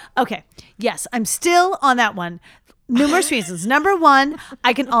way. Yep. Okay. Yes, I'm still on that one. Numerous reasons. Number one,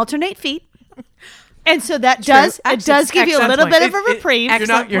 I can alternate feet. And so that does give you a Excellent little point. bit of a reprieve.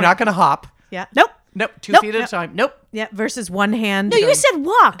 You're not going to hop. Yeah. Nope. Nope. 2 Nope. feet at a time. Nope. Yeah. Versus one hand. No, you going- said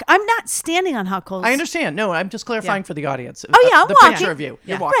walk. I'm not standing on hot coals. I understand. No, I'm just clarifying Yeah. for the audience. Oh yeah, I'm the walking. picture of you.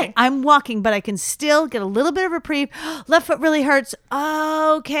 You're Yeah. walking. Right, I'm walking, but I can still get a little bit of reprieve. Left foot really hurts.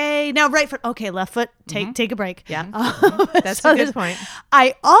 Okay, now right foot. Okay, left foot. Take a break. Yeah. That's a good point.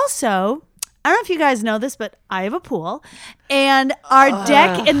 I also, I don't know if you guys know this, but I have a pool, and our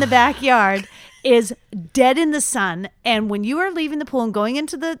deck in the backyard is dead in the sun. And when you are leaving the pool and going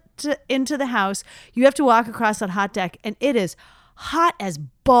into the house, you have to walk across that hot deck, and it is hot as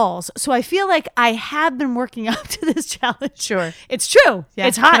balls. So I feel like I have been working up to this challenge. Sure. It's true. Yeah.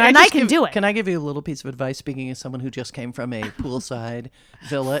 It's hot, and I just can give- do it. Can I give you a little piece of advice? Speaking as someone who just came from a poolside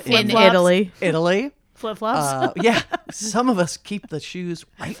villa in in Flip-flops. Italy. Italy. Flip flops. Yeah, some of us keep the shoes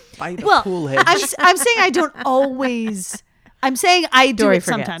right by the Well, pool edge. I'm saying I don't always. I'm saying I do Dory it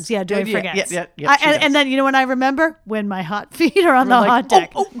forgets. sometimes. Yeah, Dory Yeah, forgets. yeah, she and does. then you know when I remember when my hot feet are on the like, hot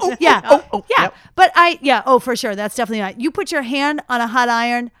deck. Yeah, oh, yeah. yep. But for sure, that's definitely right. You put your hand on a hot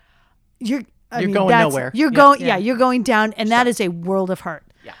iron, you're Going that's- nowhere. You're Yeah. going. Yeah. Yeah, you're going down, and that is a world of hurt.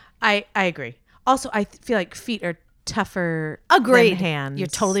 I agree. Also, I feel like feet are tougher Agreed. than hands. You're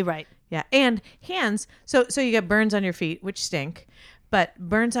totally right. Yeah, and hands. So you get burns on your feet, which stink, but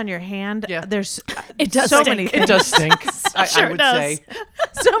burns on your hand. Yeah. There's It does so stink. many. It Things, does stink. I Sure would does. say.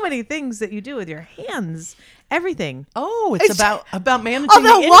 so many things that you do with your hands. Everything. Oh, it's about managing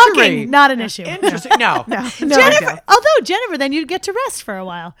Although the walking, injury. not an issue. Interesting. No. No, Jennifer, although Jennifer, then you'd get to rest for a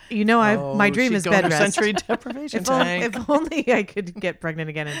while. You know, Oh, my dream she'd is go bed under rest. sensory deprivation If only, tank. if only I could get pregnant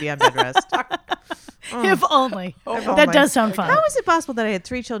again and be on bed rest. If only. If That only. does sound fun. How is it possible that I had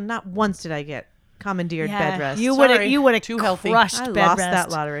 3 children? Not once did I get commandeered bed rest. You would have. Sorry, You would have too healthy. crushed I bed lost rest. that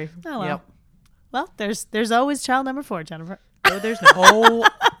lottery. Oh well. Yep. Well, there's always child number 4, Jennifer. Oh, there's no. Oh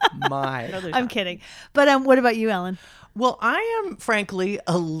my. I'm kidding. But what about you, Ellen? Well, I am frankly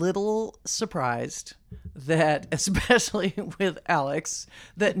a little surprised that, especially with Alex,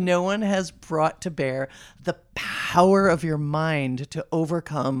 that no one has brought to bear the power of your mind to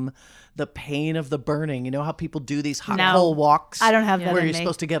overcome the pain of the burning. You know how people do these hot No. coal walks? I don't have that Where in you're me.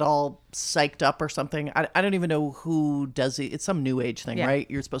 supposed to get all psyched up or something. I don't even know who does it. It's some new age thing, Yeah. right?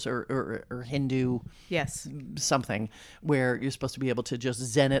 You're supposed to, or Hindu Yes. something where you're supposed to be able to just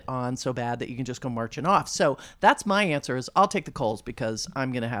zen it on so bad that you can just go marching off. So that's my answer is I'll take the coals because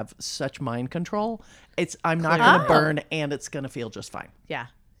I'm going to have such mind control. I'm not going to burn and it's going to feel just fine Yeah.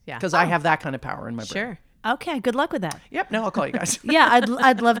 Yeah. because I have that kind of power in my brain. Sure. Okay, good luck with that. Yep. No, I'll call you guys. Yeah,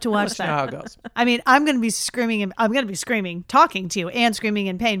 I'd love to watch Know how that. it goes. I mean, I'm going to be screaming. I'm going to be screaming, talking to you, and screaming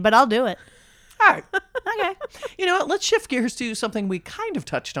in pain. But I'll do it. All right. Okay. You know what? Let's shift gears to something we kind of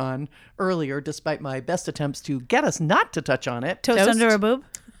touched on earlier, despite my best attempts to get us not to touch on it. Toast under a boob.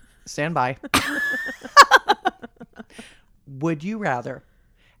 Stand by. Would you rather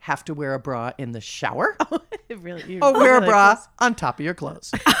have to wear a bra in the shower It really. or wear a bra on top of your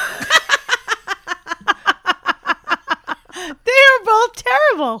clothes? They are both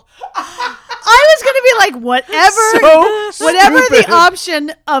terrible. I was going to be like, So whatever the stupid.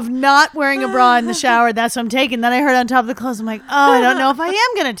 option of not wearing a bra in the shower, that's what I'm taking. Then I heard on top of the clothes, I'm like, oh, I don't know if I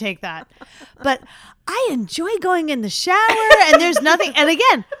am going to take that. But I enjoy going in the shower, and there's nothing. And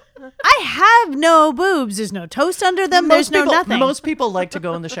again, I have no boobs. There's no toast under them. There's no nothing. Most people like to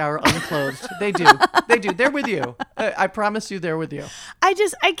go in the shower unclothed. They do. They do. They're with you. I promise you they're with you. I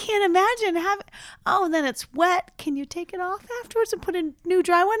can't imagine having. Oh, and then it's wet. Can you take it off afterwards and put a new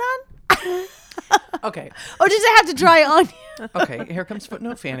dry one on? Okay. Or does it have to dry on you? Okay. Here comes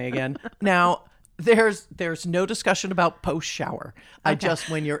Footnote Fanny again. Now, there's no discussion about post shower.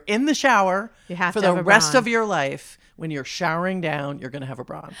 When you're in the shower You have for to have the a bra rest on. of your life, when you're showering down, you're going to have a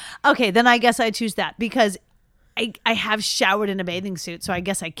bra on. Okay, then I guess I choose that because I have showered in a bathing suit, so I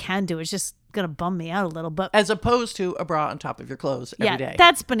guess I can do it. It's just gonna bum me out a little, but As opposed to a bra on top of your clothes every day.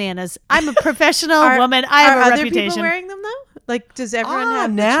 that's bananas. I'm a professional woman. I Are have a other reputation. people wearing them though? Like, does everyone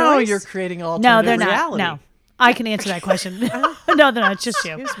have now the choice? you're creating all No, they're not. reality. No, I can answer that question. No, they're not. It's just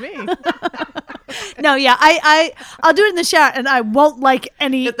you. Excuse me. No, yeah, I'll do it in the shower, and I won't like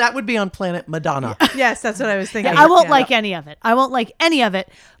any. That would be on Planet Madonna. Yes, that's what I was thinking. I won't Yeah. like any of it. I won't like any of it,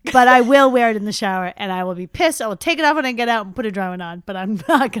 but I will wear it in the shower, and I will be pissed. I will take it off when I get out and put a dry one on, but I'm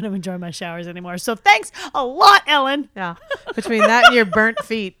not going to enjoy my showers anymore. So thanks a lot, Ellen. Yeah. Between that and your burnt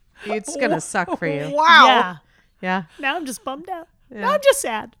feet, it's gonna suck for you. Wow. Yeah. Yeah. Now I'm just bummed out. Now I'm just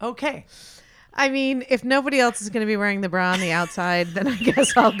sad. Okay. I mean, if nobody else is going to be wearing the bra on the outside, then I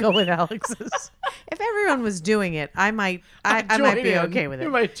guess I'll go with Alex's. If everyone was doing it, I might be join in. okay with it. You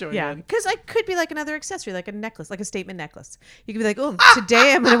might join yeah, in. because I could be like another accessory, like a necklace, like a statement necklace. You could be like, oh,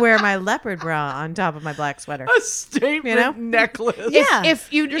 today I'm going to wear my leopard bra on top of my black sweater. A statement You know? necklace. Yeah.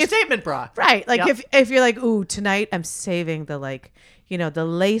 If you Your if, statement bra. right, like Yep. if you're like, ooh, tonight I'm saving the the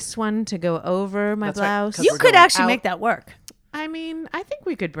lace one to go over my That's right, blouse. 'cause You we're could going actually out. make that work. I mean, I think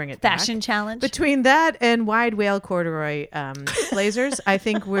we could bring it back. Fashion challenge. Between that and wide whale corduroy blazers, I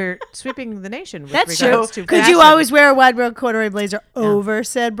think we're sweeping the nation. With That's true. regards to Because you fashion. always wear a wide rail corduroy blazer over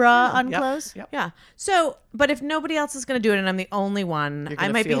said bra on Yep. clothes. Yep. Yeah. So, but if nobody else is going to do it and I'm the only one, You're I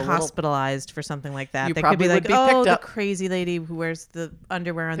gonna might be feel a little- hospitalized for something like that. You They could be probably like, would be oh, picked the up. crazy lady who wears the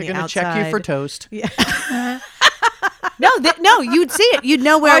underwear on They're the going to outside. check you for toast. No, you'd see it. You'd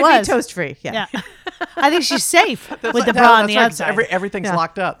know where Or it I'd was. be toast free. Yeah. Yeah. I think she's safe with the That's bra on the right, 'cause outside. everything's Yeah.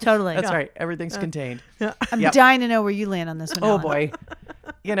 locked up. Totally. That's Yeah. right. Everything's contained. I'm Yep. dying to know where you land on this one. Oh Ellen. boy.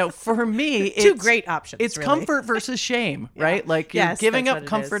 For me, it's Two great options. It's really. comfort versus shame, right? Like you're Yes, giving that's up what it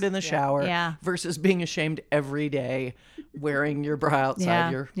comfort is. in the Yeah. shower Yeah. versus being ashamed every day wearing your bra outside Yeah,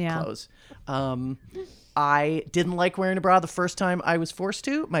 your yeah. clothes. I didn't like wearing a bra the first time I was forced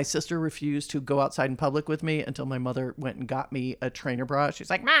to. My sister refused to go outside in public with me until my mother went and got me a trainer bra. She's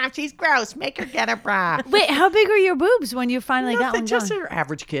like, Mom, she's gross. Make her get a bra. Wait, how big are your boobs when you finally got one just going? an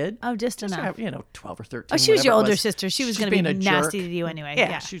average kid. Oh, just enough. 12 or 13. Oh, she was your whatever it older was. sister. She was She's going to be being a nasty jerk. to you anyway.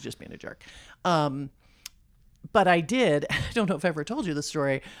 Yeah, she was just being a jerk. But I did. I don't know if I ever told you the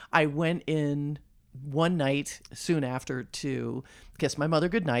story. I went in one night soon after to kiss my mother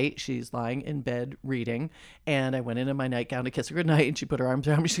goodnight. She's lying in bed reading. And I went in my nightgown to kiss her goodnight. And she put her arms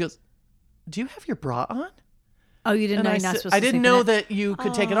around me. She goes, "Do you have your bra on?" Oh, you didn't And know I you're not said, supposed to I didn't sleep in know it? that you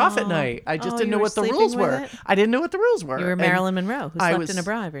could take it off at night. I just Oh, didn't you know were what the sleeping rules with were. it? I didn't know what the rules were. You were And Marilyn Monroe, who I slept was- in a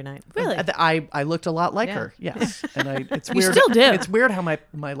bra every night. Really? I looked a lot like Yeah. her. Yes. And it's You weird. still do. It's weird how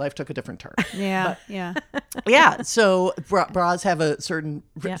my life took a different turn. Yeah, yeah. Yeah. So bras have a certain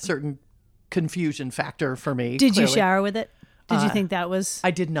Yeah. confusion factor for me. Did you clearly. shower with it? Did you think that was?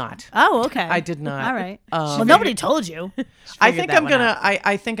 I did not. Oh, okay. I did not. All right. Well, nobody told you. I figured think that I'm one gonna. out.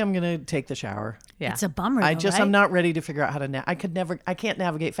 I think I'm gonna take the shower. Yeah. It's a bummer. I though, just right? I'm not ready to figure out how to. I could never. I can't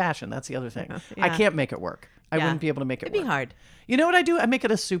navigate fashion. That's the other thing. I Yeah. can't make it work. I Yeah. wouldn't be able to make it It'd be work. hard. You know what I do? I make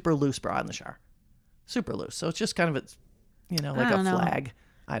it a super loose bra in the shower. Super loose. So it's just kind of like a don't know. flag.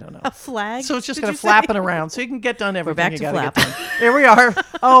 I don't know. A flag? So it's just Did kind you of say? flapping around, so you can get done everything back you to gotta get flapping. done. Here we are.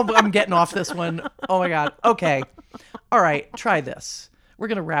 Oh, I'm getting off this one. Oh my god. Okay. All right. Try this. We're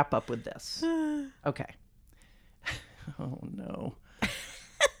gonna wrap up with this. Okay. Oh no.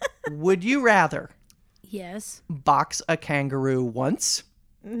 Would you rather Yes. box a kangaroo once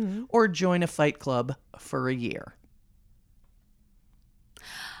or join a fight club for a year?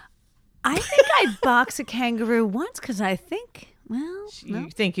 I think I'd box a kangaroo once because I think, well, You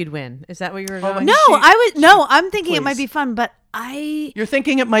think you'd win? Is that what you were going? no, I would. No, I'm thinking it might Please. be fun, but I You're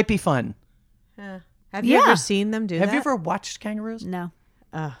thinking it might be fun. Have you Yeah. ever seen them do that? Have you ever watched kangaroos? no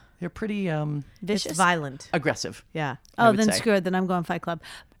They're pretty vicious. It's violent. aggressive. Yeah. I Oh, would then say. screw it. Then I'm going Fight Club.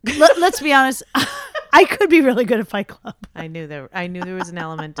 Let's be honest. I could be really good at Fight Club. I knew there was an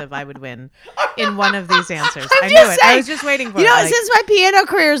element of I would win in one of these answers. I knew just it. I saying. was just waiting for You it. know, like, since my piano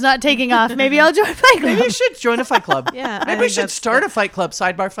career is not taking off, maybe I'll join Fight Club. Maybe you should join a fight club. Yeah, I Maybe we think should that's- start a fight club,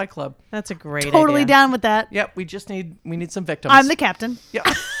 sidebar fight club. that's a great Totally idea. down with that. Yep, we need some victims. I'm the captain. Yep.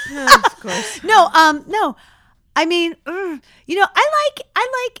 Of course. No, no. I mean, I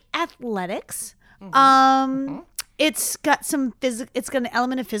like athletics. It's got it's got an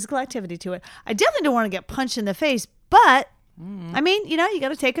element of physical activity to it. I definitely don't want to get punched in the face, but I mean, you got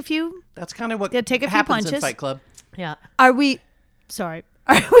to take a few. That's kind of what Gotta take a few happens in punches. Fight Club. Yeah. Are we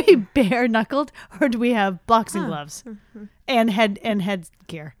bare knuckled or do we have boxing gloves and head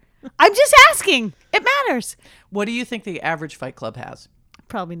gear? I'm just asking. It matters. What do you think the average Fight Club has?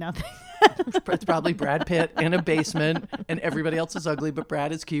 probably nothing. It's probably Brad Pitt in a basement, and everybody else is ugly, but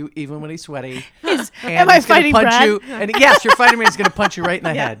Brad is cute even when he's sweaty. And am I he's gonna fighting punch Brad? you? And yes, you're fighting me. He's going to punch you right in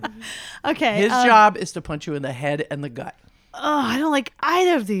the head. Okay. His job is to punch you in the head and the gut. Oh, I don't like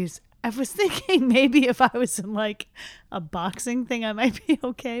either of these. I was thinking maybe if I was in like a boxing thing, I might be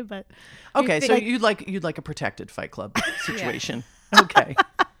okay. But Okay, so like- you'd like a protected Fight Club situation. Okay.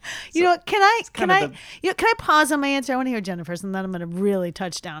 you know, can I kind of can I pause on my answer? I want to hear Jennifer's, and then I'm going to really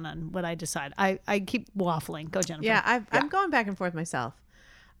touch down on what I decide. I keep waffling. Go, Jennifer. Yeah, I'm going back and forth myself.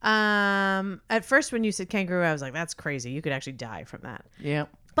 At first, when you said kangaroo, I was like, "That's crazy. You could actually die from that." Yeah.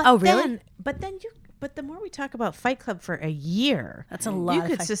 But Oh, really? But the more we talk about Fight Club for a year, That's a lot You of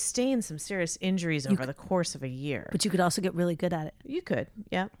could fight- sustain some serious injuries over the course of a year. But you could also get really good at it. You could,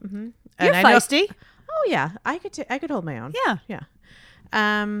 yeah. Mm-hmm. You're feisty. Oh yeah, I could hold my own. Yeah. yeah.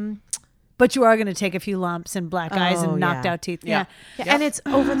 But you are going to take a few lumps and black eyes Oh, and knocked yeah. out teeth. Yeah. Yeah. Yeah, and it's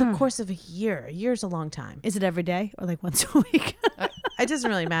over the course of a year. A year's a long time. Is it every day or like once a week? It doesn't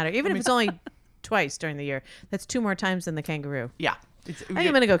really matter, even if it's only twice during the year. That's 2 more times than the kangaroo. Yeah. I think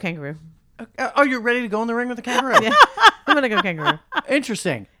I'm gonna go kangaroo. Oh, you're ready to go in the ring with the kangaroo? Yeah, I'm gonna go kangaroo.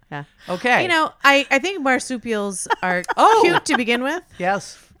 Interesting. Yeah. Okay. You know, I think marsupials are cute to begin with.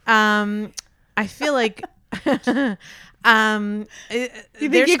 Yes. I feel like they're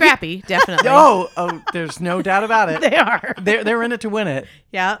you scrappy, definitely. Oh, there's no doubt about it. They are. They're in it to win it.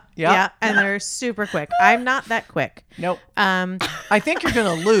 Yeah, Yeah. yeah, and they're super quick. I'm not that quick. Nope. Um, I think you're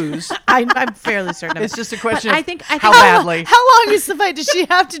going to lose. I'm fairly certain. Of It's it. just a question But of I think how badly. How long is the fight? Does she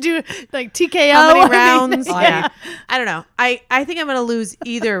have to do like TKO? How I many mean, rounds? I- Yeah, I don't know. I think I'm going to lose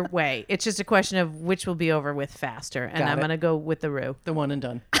either way. It's just a question of which will be over with faster, and Got I'm it. going to go with the Roo. The one and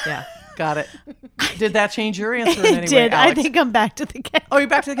done. Yeah. Got it. Did that change your answer in any It way, did. I Alex? think I'm back to the game. Oh, you're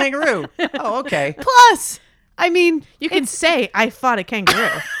back to the kangaroo. Oh, okay. Plus, I mean, You can say I fought a kangaroo.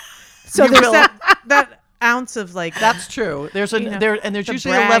 so There's there's that ounce of like That's true. There's know, there's the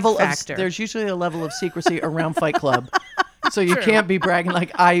usually a brag level factor. there's usually a level of secrecy around Fight Club. So you can't be bragging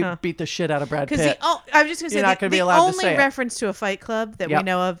like I beat the shit out of Brad because Pitt. I'm just gonna say You're not the, gonna be the allowed to only say it. reference to a Fight Club that we Yep.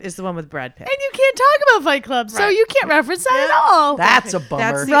 know of is the one with Brad Pitt. and you can't talk about Fight Club, so Right. you can't reference that at all. That's a bummer.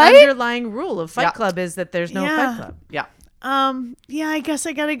 That's the Right? underlying rule of Fight Yeah. Club is that there's no Yeah. Fight Club. yeah. Yeah, I guess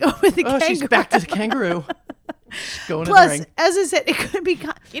I gotta go with the Oh, kangaroo. she's back to the kangaroo. She's going in the Plus, ring. as I said, it could be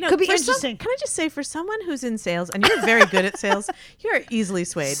could be for interesting. can I just say, for someone who's in sales, and you're very good at sales, you're easily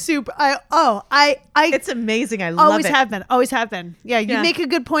swayed. Super. I It's amazing. I love always it. have been. Always have been. Yeah, you Yeah. make a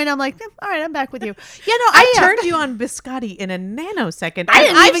good point. I'm like, all right, I'm back with you. Yeah, no, I I turned you on biscotti in a nanosecond. I and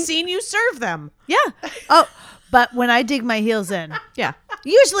didn't I've even- seen you serve them. Yeah. Oh, but when I dig my heels in, Yeah.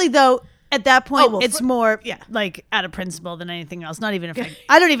 usually though, at that point, well, it's more yeah. like out of principle than anything else. Not even if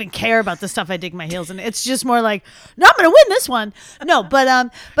I don't even care about the stuff I dig my heels in. It's just more like, no, I'm gonna win this one. No, but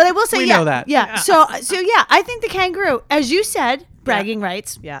I will say, We yeah, know that. yeah. So yeah, I think the kangaroo, as you said, bragging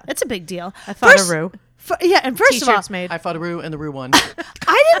rights. Yeah. it's a big deal. I fought a Roo. Yeah, and first of all, T-shirts made. I fought a Roo and the Roo won.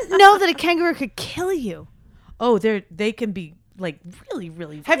 I didn't know that a kangaroo could kill you. Oh, they can be like really,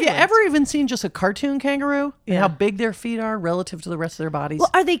 really. Have you violent. ever even seen just a cartoon kangaroo and Yeah. how big their feet are relative to the rest of their bodies?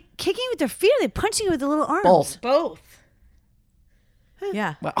 Well, are they kicking with their feet? Or are they punching you with the little arms? Both. Both.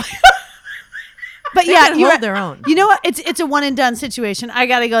 Yeah. Well, But They yeah, can you're hold their own. You know what? It's a one and done situation. I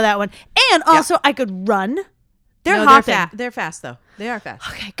got to go that one. And also, I could run. They're No, hopping. they're fast though. They are fast.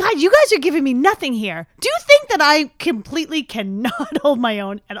 Okay, God, you guys are giving me nothing here. Do you think that I completely cannot hold my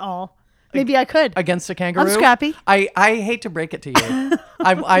own at all? Maybe I could. against a kangaroo, I'm scrappy. I hate to break it to you.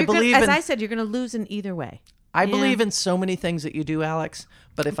 I You're believe gonna, as in I said, you're going to lose in either way. I believe in so many things that you do, Alex.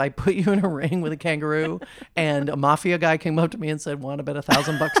 But if I put you in a ring with a kangaroo and a mafia guy came up to me and said, "Want to bet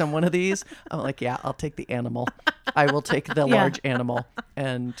 $1,000 on one of these?" I'm like, "Yeah, I'll take the animal. I will take the Yeah. large animal."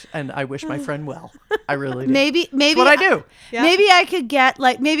 And I wish my friend well. I really do. Maybe That's what I do. Maybe I could get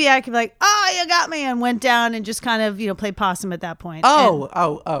maybe I could be like, oh, you got me, and went down and just kind of play possum at that point. And-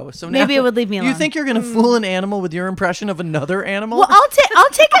 Oh. So Maybe now, it would leave me You alone. think you're going to fool an animal with your impression of another animal? well, I'll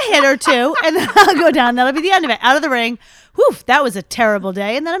take a hit or two, and then I'll go down. That'll be the end of it. Out of the ring. Whew, that was a terrible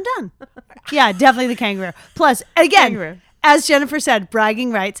day, and then I'm done. Yeah, definitely the kangaroo. Plus, again, Kangaroo. as Jennifer said,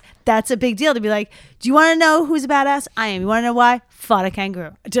 bragging rights. That's a big deal to be like, do you want to know who's a badass? I am. You want to know why? Fought a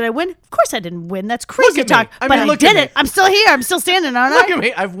kangaroo. Did I win? Of course I didn't win. That's crazy at talk. me. I But mean, I look did at it. me. I'm still here. I'm still standing, aren't Look I? at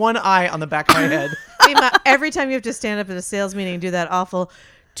me. I have one eye on the back of my head. Every time you have to stand up at a sales meeting and do that awful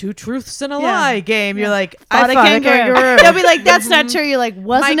 2 truths and a Yeah. lie game, you're like, Fought I a fought kangaroo. a kangaroo. They'll be like, that's not true. You're like,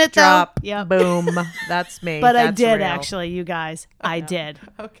 wasn't Mic it though? drop. Yeah. Boom. That's me. But I That's did real. actually, you guys. I did.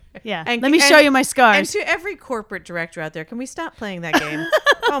 Okay. Yeah. And- Let me show and- you my And scars. to every corporate director out there, can we stop playing that game?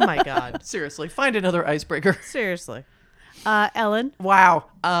 Oh my God. Seriously, find another icebreaker. Seriously. Ellen, Wow.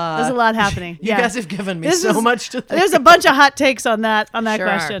 there's a lot happening. You guys have given me This so is- much to think There's a bunch of hot takes on that Sure are.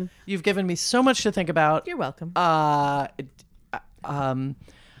 question. You've given me so much to think about. You're welcome.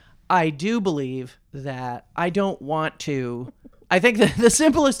 I do believe that I don't want to. I think that the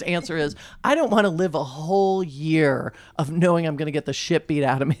simplest answer is I don't want to live a whole year of knowing I'm going to get the shit beat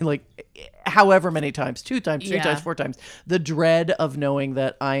out of me, like however many times, 2 times, 3 Yeah. times, 4 times. The dread of knowing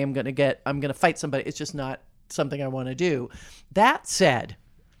that I'm going to fight somebody. It's just not something I want to do. That said,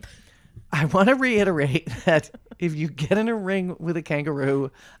 I want to reiterate that if you get in a ring with a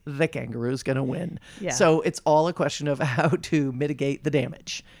kangaroo, the kangaroo's going to win. Yeah. So it's all a question of how to mitigate the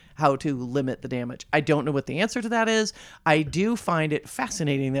damage, how to limit the damage. I don't know what the answer to that is. I do find it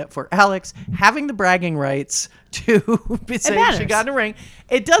fascinating that for Alex, having the bragging rights to be saying she matters. got in a ring,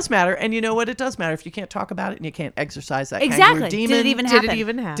 it does matter. And you know what? It does matter if you can't talk about it and you can't exercise that Exactly. kangaroo Did demon. it even Did happen? it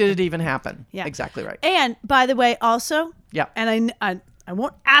even happen? Did it even happen? Yeah. Exactly right. And by the way, also, Yeah. and I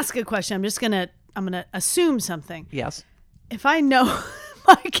won't ask a question. I'm gonna assume something. Yes. If I know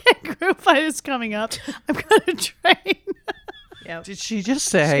my kangaroo fight is coming up, I'm gonna train. Yep. Did she just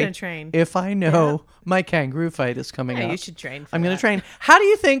say, gonna train. if I know my kangaroo fight is coming Yeah, up? you should train for I'm going that. to train. How do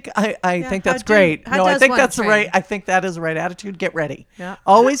you think? I think how that's do- great. how No, I does think one that's the train? right. I think that is the right attitude. Get ready. Yeah.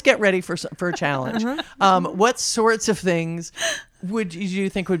 Always get ready for a challenge. What sorts of things would you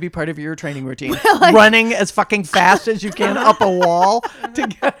think would be part of your training routine? Running as fucking fast as you can up a wall to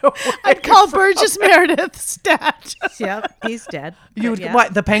get away. I'd call Burgess Meredith stat. Yep, he's dead. You would, yeah.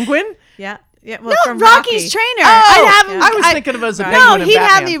 what? The penguin? Yeah, yeah. Well, No, from Rocky's Rocky. trainer. Oh, I'd have him. I was thinking of it as a Right. penguin. No, in he'd have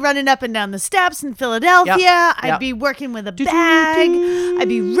Batman. me running up and down the steps in Philadelphia. Yep. I'd Yep. be working with a bag. I'd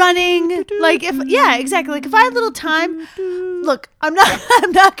be running. Like exactly. Like if I had a little time. Look, I'm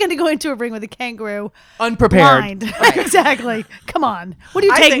not going to go into a ring with a kangaroo unprepared. blind. Exactly. Come on. What do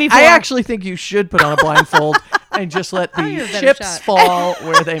you I take think- me for? I actually think you should put on a blindfold and just let the give it a better chips shot. fall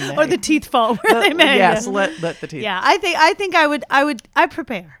where they may. or the teeth fall where they may. Yes, let the teeth. Yeah, I think I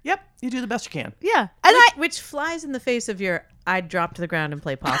prepare. Yep, you do the best you can. Yeah, and Which flies in the face of your I'd drop to the ground and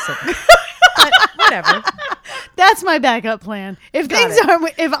play possum. But whatever. that's my backup plan. If things it. are,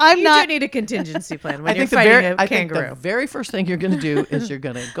 if I'm You not, do need a contingency plan when I you're think fighting I a think kangaroo. the very first thing you're going to do is you're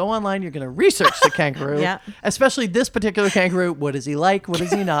going to go online. You're going to research the kangaroo. Yeah. Especially this particular kangaroo. What is he like? What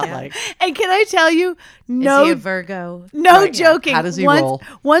is he not like? and can I tell you, Is no, he a Virgo? no Right, yeah. joking. How does he once, roll?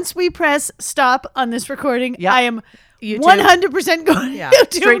 Once we press stop on this recording, Yeah. I am YouTube. 100% going Yeah. to YouTube.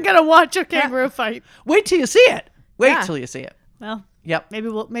 I'm Straight- going to watch a kangaroo fight. Wait till you see it. Wait Yeah. till you see it. Well, Yep. maybe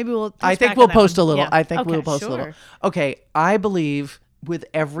we'll. I push think back we'll on that post one. a little. Yeah. I think Okay. we'll post a little. sure. Okay. I believe with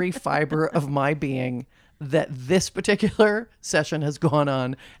every fiber of my being that this particular session has gone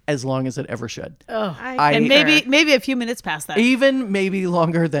on as long as it ever should. Oh, I- and maybe a few minutes past that. Even maybe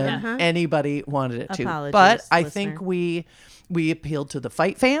longer than anybody wanted it to. Apologies, But I listener. think we appealed to the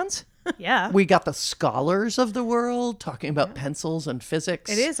fight fans. Yeah. We got the scholars of the world talking about pencils and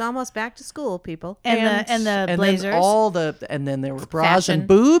physics. It is almost back to school, people. and the then blazers. and then there were bras Fashion. and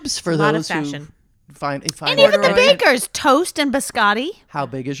boobs for A lot those of who fashion. find and even the corduroy. bakers, toast and biscotti. How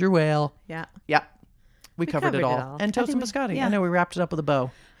big is your whale? Yeah. Yep. We covered it covered all. it all. And toast and biscotti. yeah. I know we wrapped it up with a bow.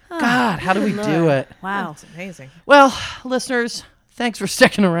 God, how do we do it? Wow. That's amazing. Well, listeners, thanks for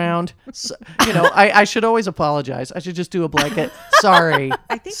sticking around. So, I should always apologize. I should just do a blanket. Sorry.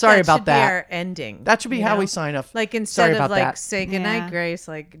 I think Sorry that about should that. be our ending. That should be you how know? we sign off. Like Sorry instead about of like that. say goodnight, Yeah. Grace,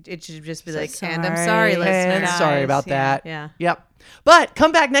 like it should just be like, sorry. and I'm sorry, And listeners. sorry about Yeah. that. Yeah. Yep. But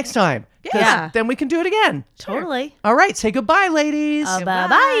come back next time. 'cause Yeah. Then we can do it again. Totally. All right. Say goodbye, ladies. Bye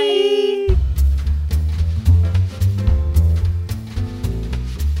bye.